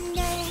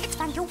 It's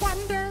fun to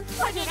wonder.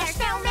 Where did our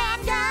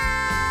snowman go?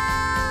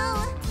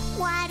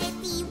 What if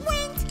he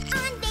went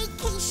on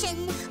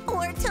vacation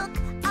or took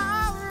a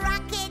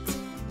rocket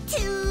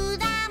to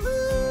the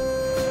moon?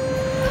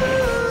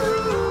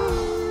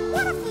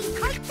 What if he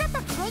hiked up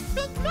a great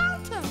big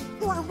mountain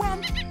or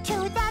went to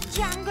the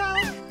jungle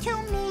to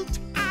meet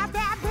a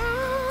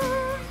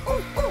baboon?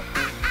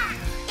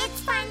 It's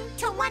fun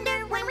to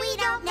wonder when we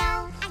don't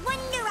know. I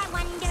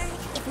wonder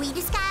if we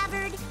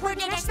discovered where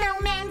did our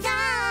snowman go?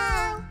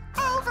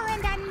 Over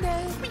and under,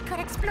 we could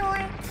explore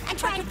and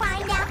try to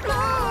find out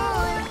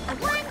more. I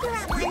wonder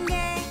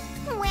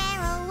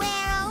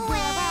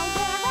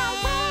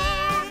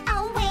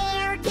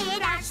where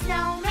did our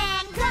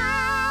snowman go?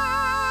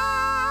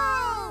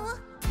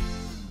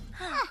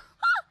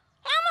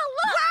 Elmo,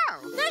 look! Wow.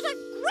 There's a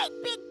great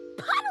big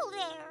puddle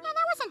there. Yeah,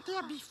 that wasn't there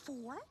here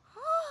before.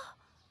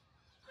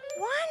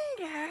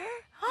 Wonder.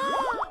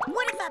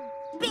 What if a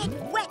big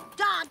wet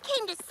dog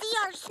came to see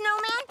our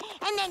snowman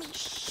and then he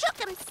shook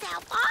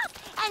himself off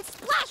and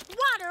splashed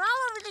water all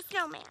over the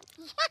snowman?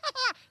 Yeah,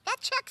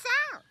 that checks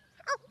out.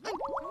 Oh, and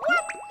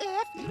what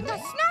if the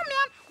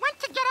snowman went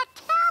to get a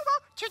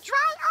towel to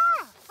dry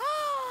off?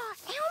 Oh,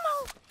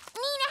 Elmo,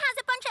 Nina has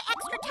a bunch of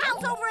extra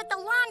towels over at the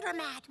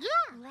laundromat.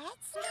 Yeah.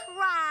 Let's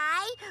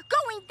try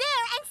going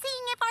there and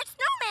seeing if our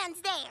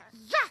snowman's there.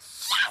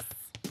 Yes! Yes!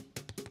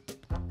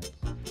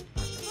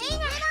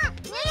 Nina!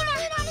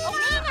 Oh,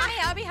 hi,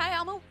 Abby. Hi,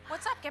 Elmo.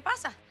 What's up? ¿Qué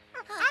pasa?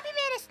 Abby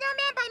made a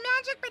snowman by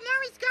magic, but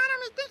now he's gone and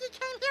we think he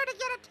came here to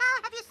get a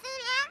towel. Have you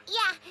seen him?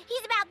 Yeah,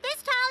 he's about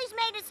this tall. He's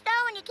made of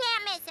snow, and you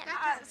can't miss him.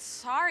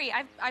 Sorry,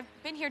 I've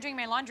been here doing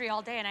my laundry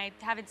all day and I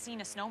haven't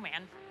seen a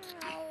snowman.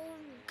 Oh,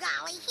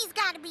 golly, he's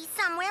got to be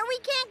somewhere. We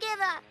can't give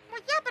up.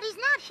 Well, yeah, but he's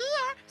not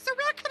here, so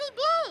where could he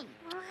be?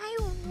 I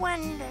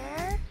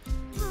wonder.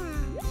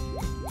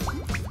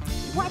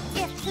 What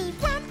if he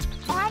went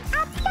on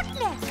a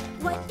picnic?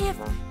 What if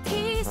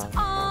he's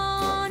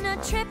on a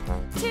trip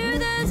to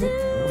the zoo?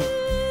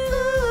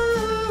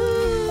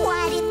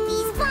 What if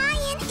he's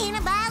flying in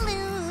a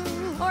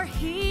balloon? Or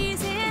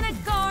he's in a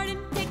garden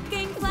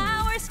picking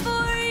flowers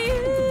for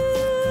you?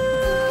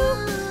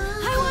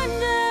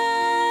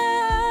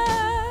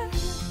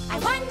 I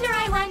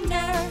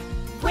wonder,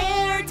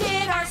 where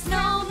did our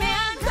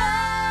snowman go?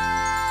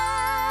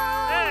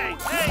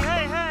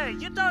 Hey,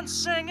 you done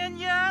singing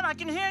yet? I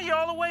can hear you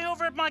all the way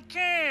over at my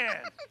can.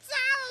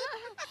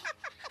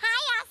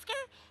 Hi, Oscar.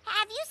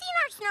 Have you seen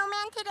our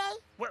snowman today?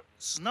 What,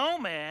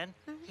 snowman?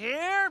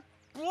 Here?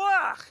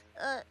 Blah!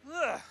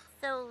 Ugh.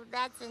 So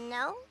that's a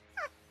no?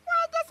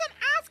 Why doesn't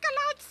Oscar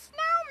like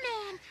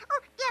snowmen?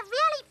 Oh, they're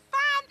really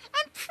fun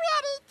and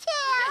pretty,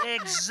 too.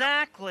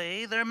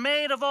 Exactly. They're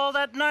made of all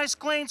that nice,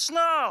 clean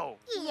snow.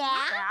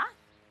 Yeah?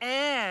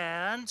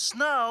 And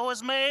snow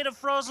is made of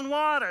frozen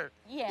water.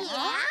 Yeah?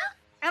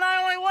 And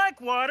I only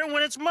like water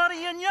when it's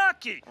muddy and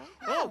yucky.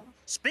 Oh,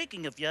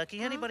 speaking of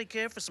yucky, anybody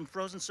care for some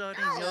frozen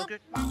sardine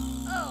yogurt?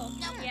 Oh,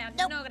 yeah,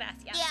 no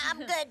gracias. Yeah, I'm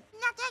good.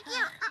 No, thank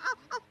you.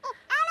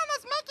 Alan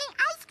is making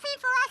ice cream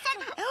for us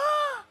and...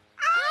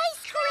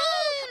 Ice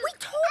cream! We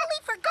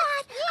totally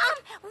forgot.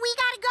 We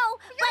gotta go,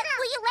 but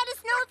will you let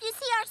us know if you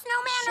see our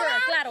snowman Sure,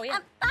 around? claro, yeah.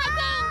 Bye,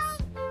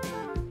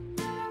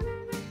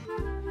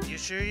 thanks. You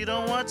sure you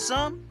don't want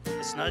some?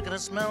 It's not gonna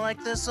smell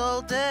like this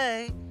all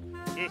day.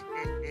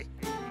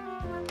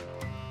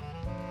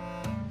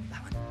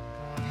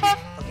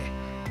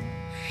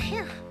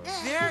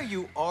 There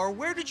you are.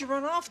 Where did you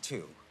run off to?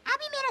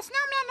 Abby made a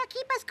snowman to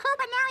keep us cool,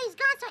 but now he's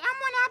gone, so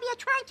Elmo and Abby are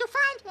trying to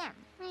find him.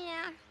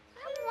 Yeah, I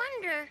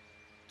wonder.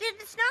 Did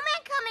the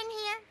snowman come in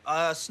here?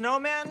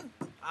 Snowman?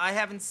 I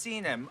haven't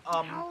seen him.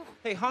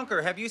 Hey,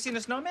 Honker, have you seen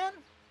a snowman?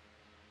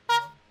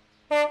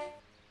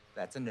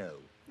 That's a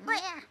no.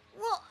 But,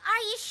 well,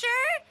 are you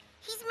sure?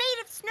 He's made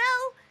of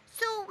snow,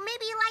 so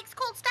maybe he likes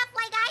cold stuff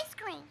like ice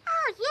cream.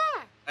 Oh,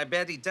 yeah. I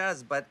bet he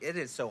does, but it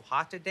is so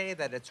hot today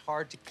that it's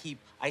hard to keep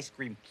ice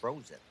cream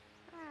frozen.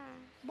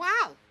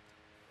 Why?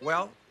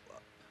 Well,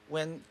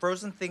 when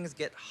frozen things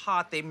get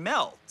hot, they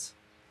melt.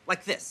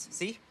 Like this,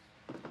 see?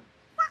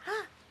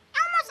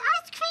 Elmo's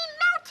ice cream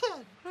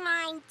melted.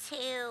 Mine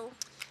too.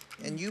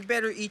 And you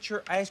better eat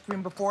your ice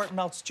cream before it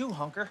melts too,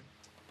 Hunker.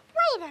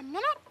 Wait a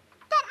minute.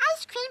 That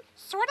ice cream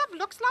sort of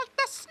looks like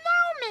the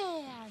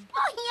snowman.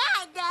 Oh,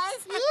 yeah, it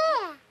does.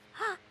 Yeah.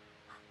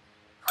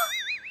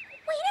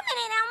 Wait a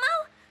minute, Elmo.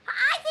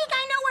 I think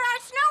I know where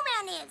our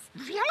snowman is.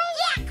 Really?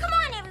 Yeah, come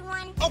on,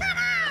 everyone. Oh,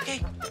 okay.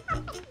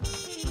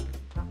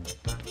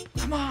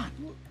 Come on.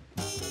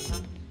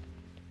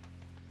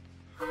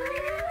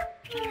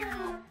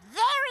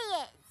 There he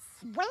is.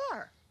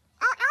 Where?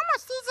 Elmo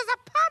sees as a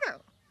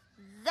puddle.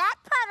 That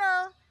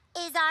puddle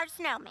is our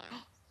snowman.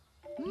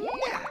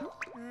 No.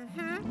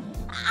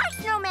 Our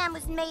snowman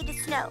was made of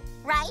snow,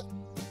 right?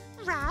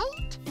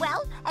 Right.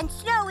 Well, and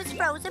snow is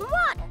frozen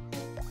water.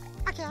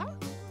 Okay.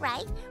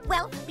 Right?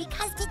 Well,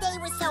 because today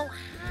was so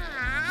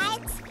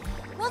hot,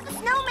 well, the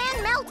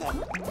snowman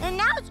melted. And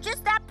now it's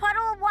just that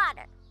puddle of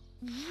water.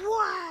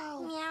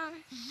 Whoa. Yeah.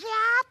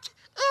 That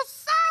is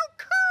so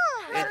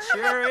cool. It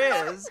sure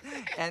is.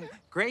 And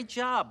great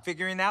job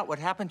figuring out what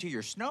happened to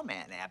your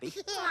snowman, Abby.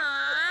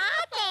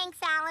 Aw, thanks,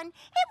 Alan.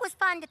 It was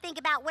fun to think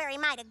about where he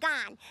might have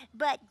gone.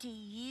 But do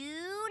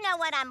you know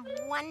what I'm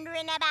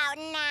wondering about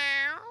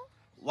now?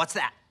 What's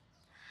that?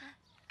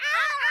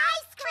 Our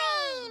ice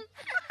cream!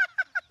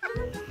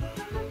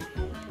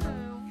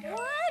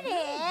 What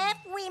if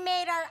we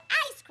made our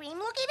ice cream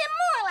look even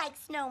more like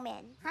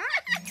snowmen? Huh?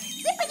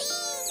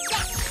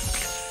 Zippity-zap!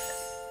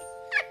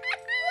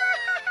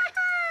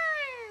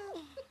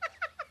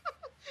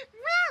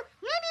 Well,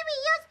 maybe we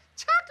use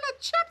chocolate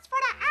chips for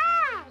the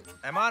eyes.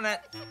 I'm on it.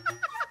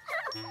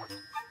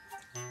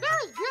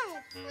 Very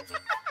good.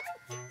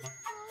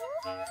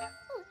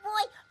 Oh,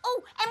 boy.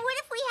 Oh, and what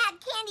if we had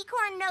candy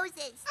corn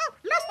noses? Oh,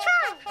 let's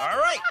try. All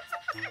right.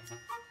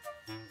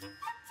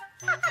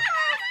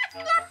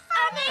 You're funny.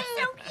 Oh, they're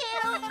so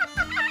cute.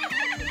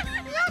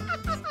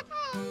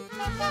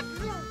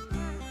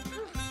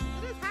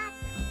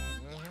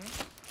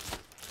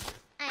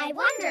 I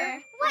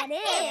wonder, what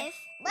if?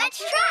 Let's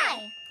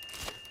try.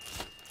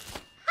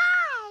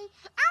 Hi,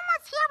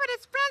 Elmo's here with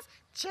his friends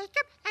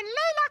Jacob and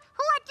Layla,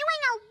 who are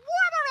doing a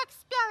water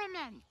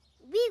experiment.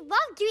 We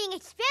love doing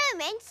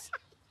experiments.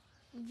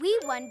 We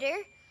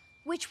wonder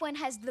which one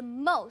has the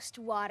most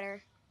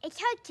water. It's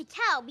hard to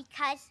tell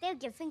because they're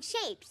different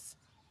shapes.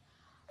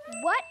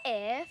 What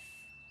if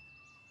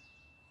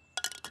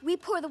we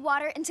pour the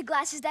water into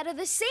glasses that are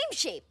the same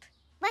shape?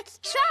 Let's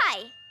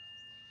try.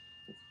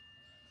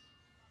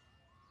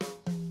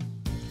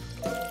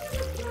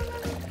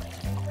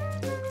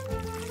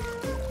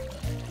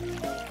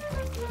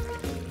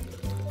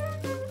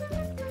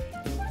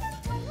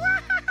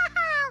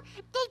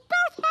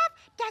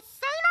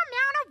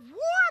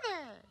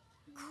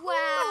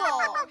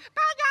 Wow.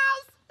 Bye,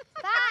 guys.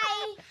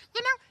 Bye.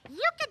 You know,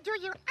 you could do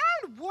your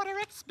own water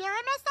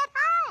experiments at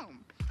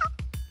home.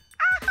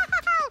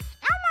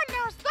 Elmo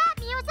knows that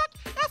music.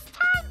 It's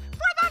time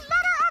for the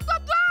letter of the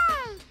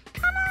day.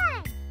 Come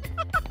on.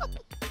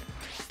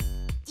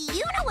 Do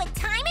you know what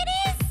time it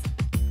is?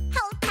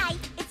 Hold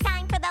tight. It's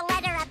time for the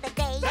letter of the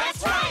day.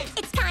 That's right.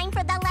 It's time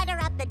for the letter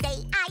of the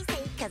day, I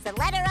say, because the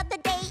letter of the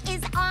day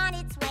is on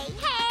its way.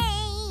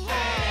 Hey.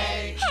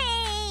 Hey.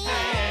 Hey.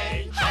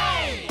 Hey.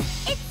 Hey.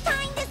 It's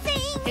time to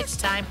sing. It's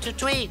time to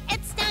tweet.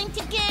 It's time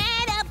to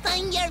get up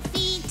on your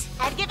feet.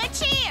 And give a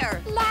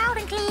cheer. Loud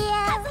and clear.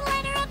 'Cause the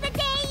letter of the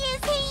day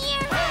is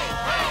here. Hey,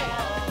 hey.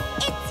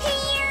 It's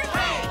here.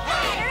 Hey, The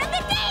hey. letter of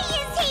the day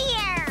is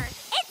here.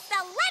 It's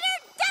the letter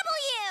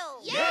W.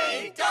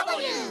 Yay,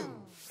 W.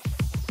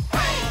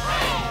 Hey,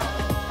 hey.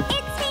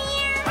 It's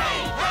here. Hey,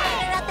 The hey.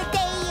 letter of the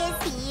day is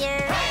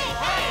here. Hey,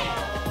 hey.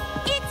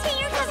 It's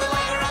here 'cause the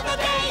letter of the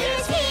day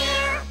is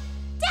here.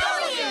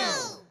 W.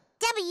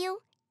 W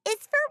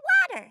is for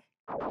water.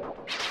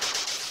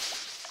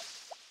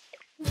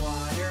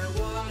 Water,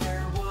 water,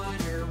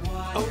 water,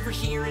 water. Over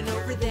here and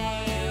over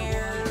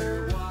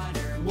there.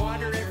 Water,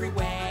 water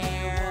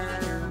everywhere.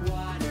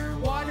 Water,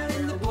 water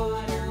in the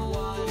pool.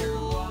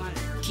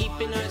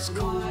 Keeping us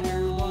cool.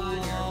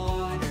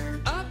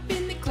 Up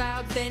in the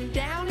clouds, then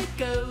down it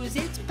goes.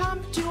 It's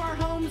pumped to our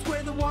homes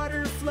where the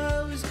water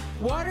flows.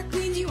 Water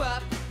cleans you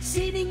up,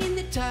 sitting in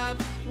the tub.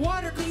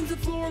 Water cleans the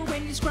floor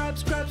when you scrub,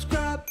 scrub,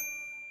 scrub.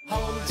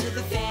 Home to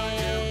the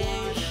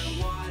fish.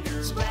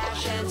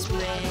 Splash and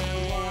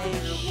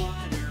splish.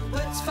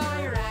 Puts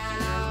fire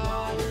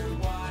out.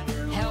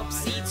 Helps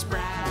seeds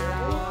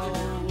sprout.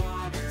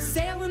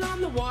 Sailing on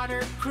the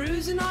water,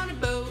 cruising on a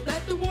boat.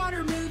 Let the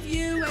water move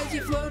you as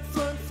you float,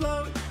 float,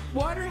 float.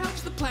 Water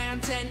helps the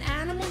plants and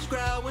animals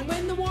grow. And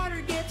when the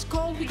water gets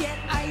cold, we get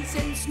ice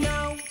and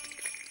snow.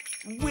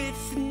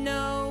 With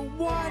no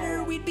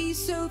water, we'd be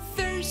so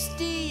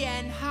thirsty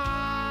and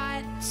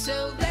hot.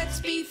 So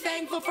let's be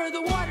thankful for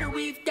the water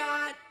we've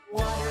got.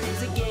 Water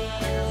is a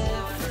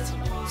gift,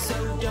 so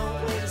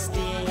don't waste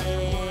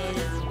it.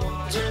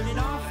 Turn it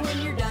off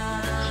when you're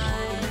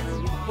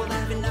done. We'll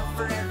have enough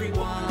for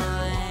everyone.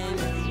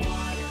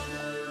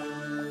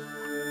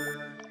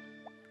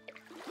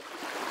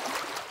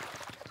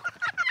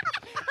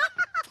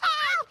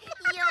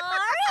 You're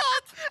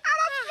it.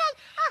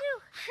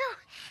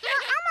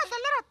 Elmo's a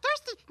little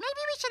thirsty.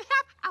 Maybe we should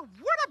have a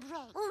water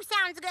break. Ooh,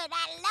 sounds good.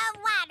 I love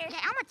water.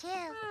 Yeah, Elmo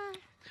too.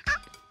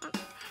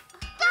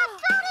 The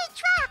foodie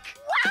truck!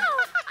 Wow!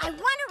 I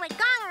wonder what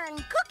Gonger and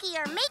Cookie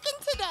are making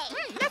today.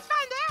 Let's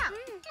find out.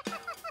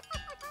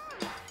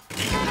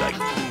 He like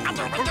food.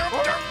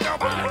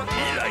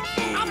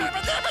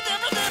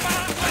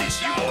 Place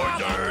you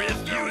order if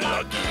you're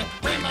lucky.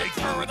 We make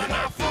food in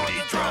our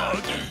foodie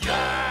truck.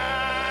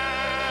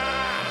 Yeah!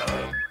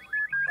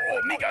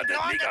 Oh, me got it,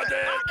 me got it.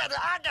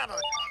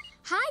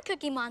 Hi,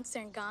 Cookie Monster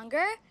and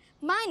Gonger.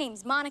 My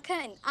name's Monica,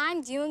 and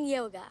I'm doing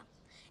yoga.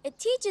 It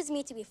teaches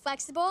me to be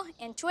flexible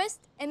and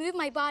twist and move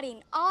my body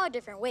in all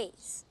different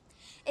ways.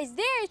 Is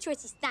there a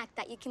twisty snack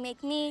that you can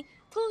make me,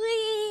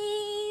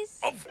 please?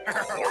 Of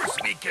course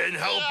we can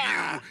help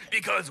you,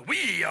 because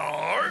we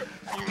are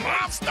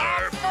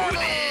Monster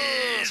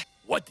Foodies!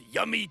 What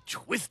yummy,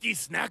 twisty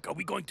snack are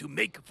we going to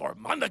make for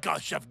Monica,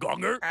 Chef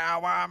Gonger?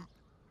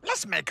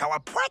 Let's make our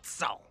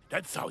pretzel.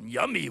 That sounds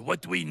yummy.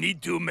 What do we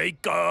need to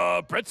make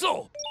a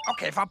pretzel?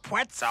 Okay, for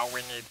pretzel,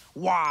 we need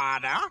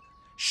water,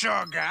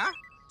 sugar,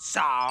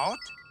 salt,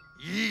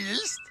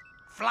 yeast,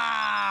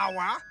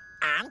 flour,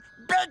 and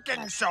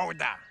baking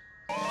soda.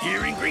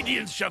 Here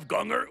ingredients, Chef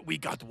Gonger. We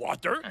got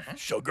water,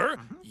 sugar,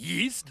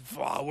 yeast,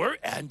 flour,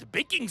 and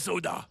baking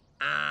soda.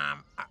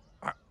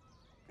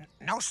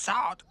 No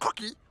salt.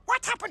 Cookie,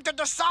 what happened to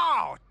the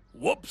salt?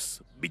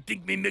 Whoops. We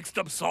think we mixed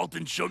up salt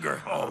and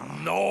sugar. Oh,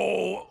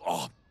 no.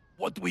 Oh,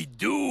 what do we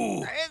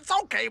do? It's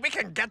okay. We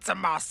can get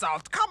some more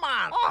salt. Come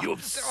on. You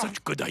have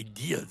such good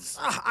ideas.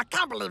 I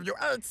can't believe you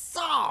ate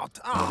salt.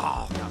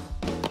 Oh.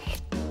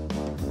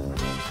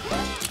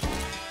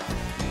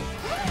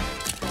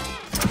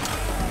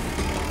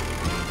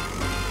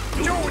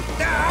 To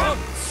the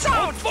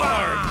Salt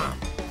Farm!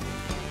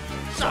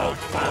 Salt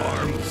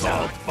Farm,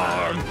 Salt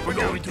Farm. We're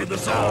going to the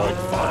Salt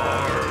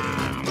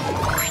Farm.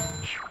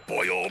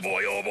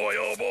 boy, oh boy,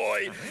 oh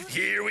boy.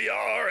 Here we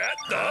are at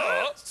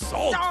the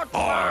Salt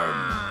Farm.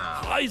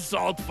 Hi,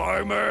 Salt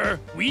Farmer.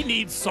 We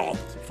need salt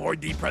for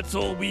the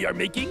pretzel we are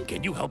making.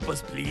 Can you help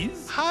us,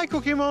 please? Hi,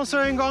 Cookie Monster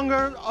and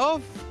Gonger.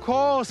 Of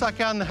course I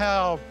can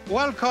help.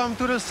 Welcome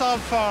to the Salt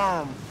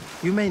Farm.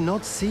 You may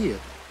not see it,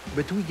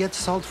 but we get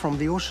salt from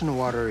the ocean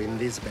water in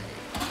this bay.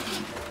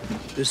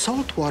 The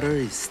salt water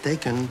is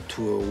taken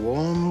to a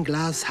warm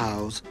glass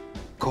house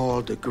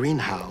called a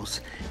greenhouse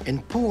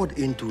and poured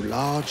into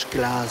large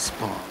glass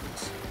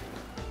ponds.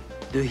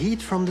 The heat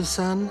from the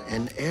sun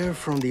and air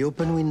from the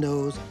open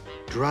windows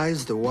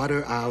dries the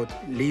water out,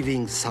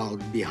 leaving salt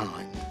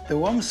behind. The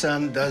warm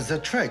sun does the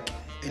trick.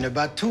 In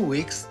about 2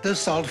 weeks, the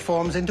salt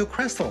forms into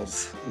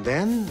crystals.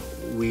 Then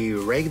we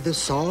rake the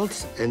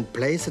salt and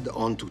place it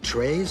onto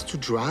trays to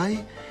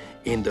dry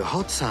in the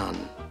hot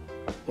sun.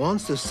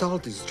 Once the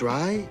salt is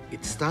dry,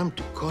 it's time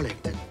to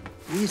collect it.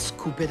 We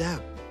scoop it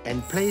up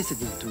and place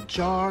it into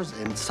jars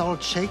and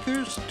salt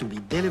shakers to be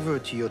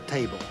delivered to your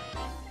table.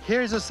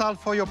 Here's the salt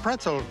for your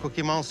pretzel,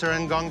 Cookie Monster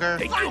and Gonger.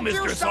 Thank you,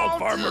 Mr. Salt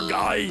Farmer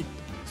Guy.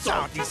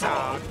 Salty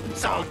salt,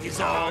 salty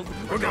salt,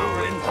 we're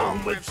going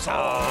home with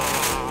salt.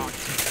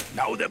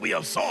 Now that we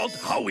have salt,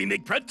 how we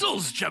make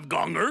pretzels, Chef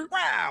Gonger?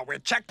 Well, we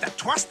check the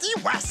trusty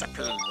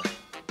recipe.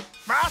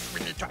 First,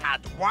 we need to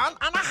add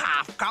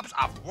 1.5 cups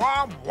of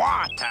warm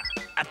water,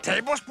 a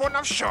tablespoon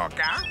of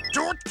sugar,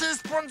 2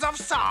 teaspoons of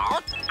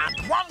salt,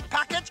 and 1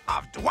 package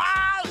of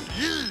dry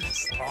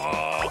yeast.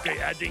 Okay,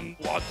 adding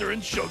water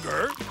and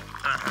sugar.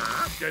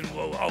 Then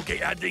we'll,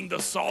 adding the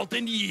salt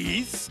and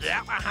yeast.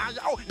 Yeah,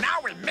 Oh, now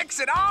we mix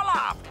it all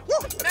up. Woo.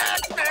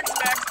 Mix, mix,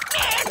 mix,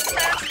 mix,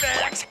 mix,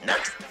 mix.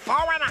 Next,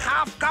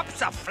 4.5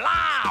 cups of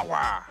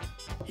flour.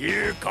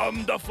 Here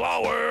come the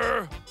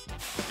flour.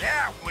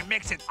 Yeah, we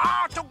mix it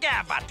all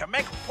together to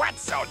make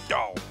pretzel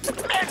dough.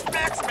 Mix,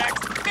 mix, mix,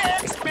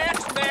 mix,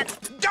 mix, mix,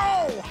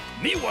 dough!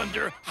 Me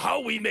wonder how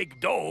we make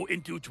dough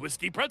into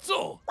twisty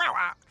pretzel. Well,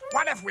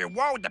 what if we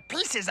roll the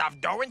pieces of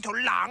dough into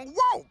long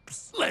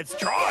ropes? Let's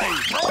try.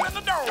 Roll in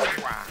the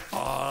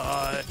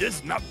dough.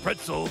 This not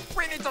pretzel.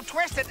 We need to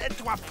twist it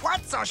into a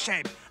pretzel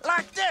shape,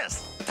 like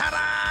this.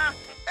 Ta-da!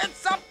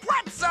 It's a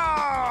pretzel!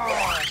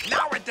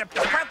 Now we dip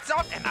the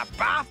pretzel in a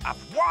bath of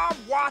warm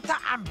water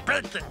and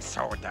baking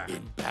soda.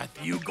 In bath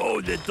you go,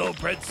 little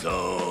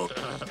pretzel.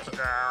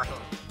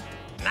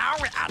 Now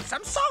we add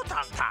some salt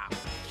on top.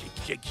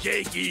 Shake,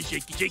 shaky,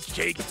 shaky, shake,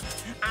 shake.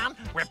 And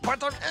we put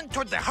them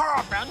into the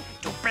oven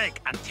to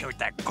bake until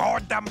they're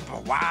golden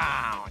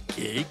brown.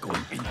 Okay,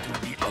 going into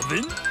the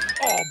oven.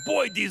 Oh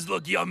boy, these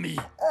look yummy.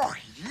 Oh,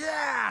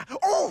 yeah.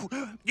 Oh,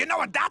 you know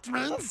what that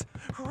means?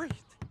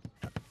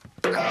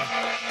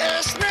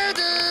 It's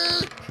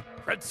ready!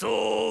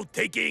 Pretzel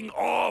taking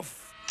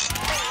off.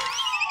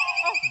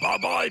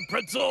 Bye-bye,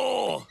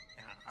 pretzel.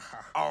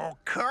 Oh,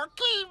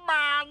 Cookie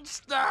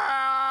Monster!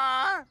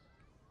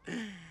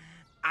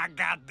 I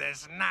got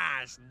this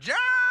nice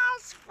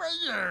just for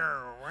you.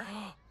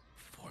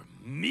 For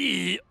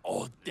me?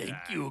 Oh, thank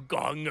you,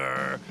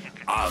 Gonger.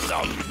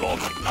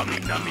 Nummy,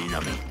 nummy,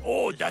 nummy.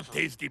 Oh, that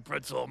tasty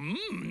pretzel.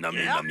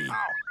 Nummy, nummy.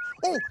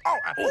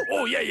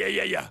 Oh,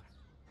 yeah.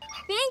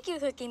 Thank you,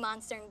 Cookie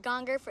Monster and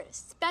Gonger, for the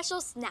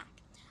special snack.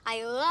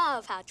 I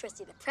love how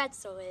twisty the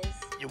pretzel is.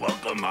 You're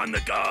welcome,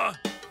 Monica.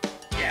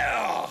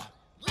 Yeah.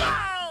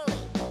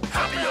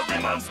 Happy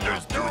Cookie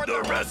Monsters to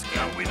the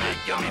rescue. We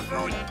make yummy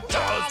food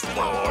just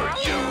for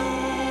you.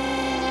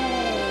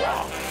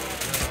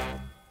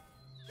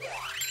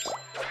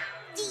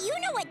 Do you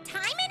know what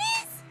time it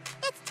is?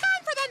 It's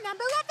time for the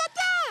number of the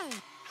day.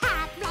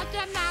 Hop like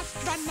an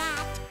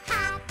astronaut.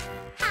 Hop,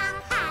 hop,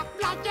 hop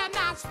like an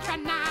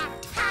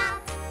astronaut.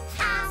 Hop,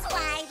 hop,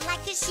 slide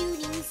like a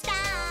shooting star.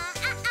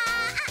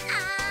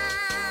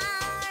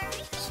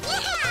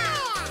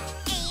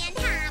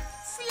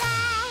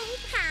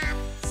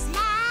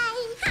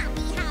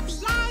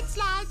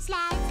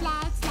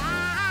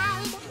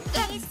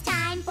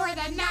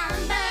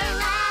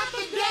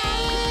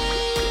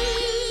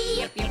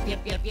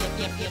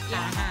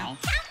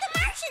 Count the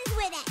Martians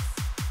with us.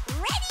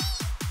 Ready?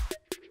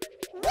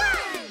 1.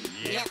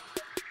 Yep.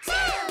 2.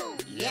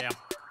 Yep.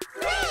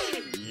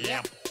 3.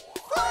 Yep.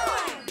 4.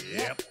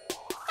 Yep.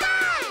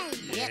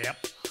 5. Yep.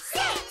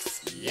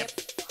 6. Yep.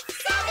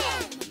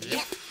 7.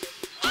 Yep.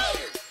 8.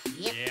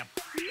 Yep.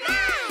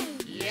 9.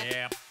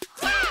 Yep.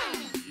 10.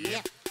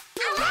 Yep.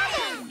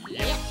 11.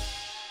 Yep.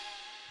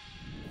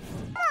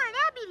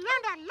 Abby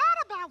learned a lot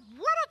about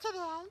water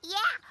today.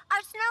 Yeah,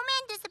 our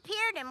snowman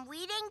disappeared and we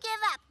didn't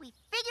give up. We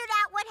figured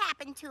out what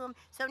happened to him,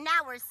 so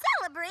now we're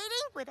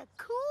celebrating with a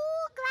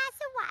cool glass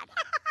of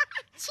water.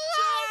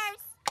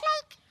 Cheers!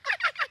 Clink!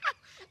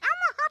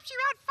 Elmo hopes you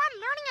had fun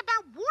learning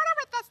about water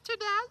with us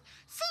today.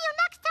 See you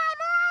next time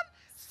on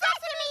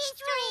Sesame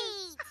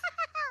Street!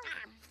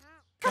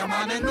 Come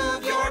on and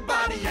move your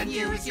body and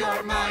use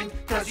your mind,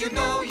 'cause you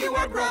know you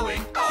are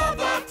growing all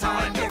the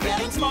time. You're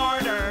getting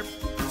smarter,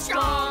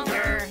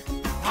 stronger,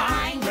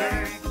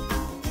 kinder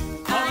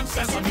on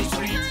Sesame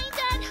Street.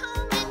 At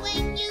home and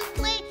when you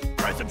play.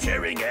 Try some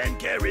sharing and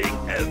caring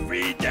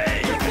every day.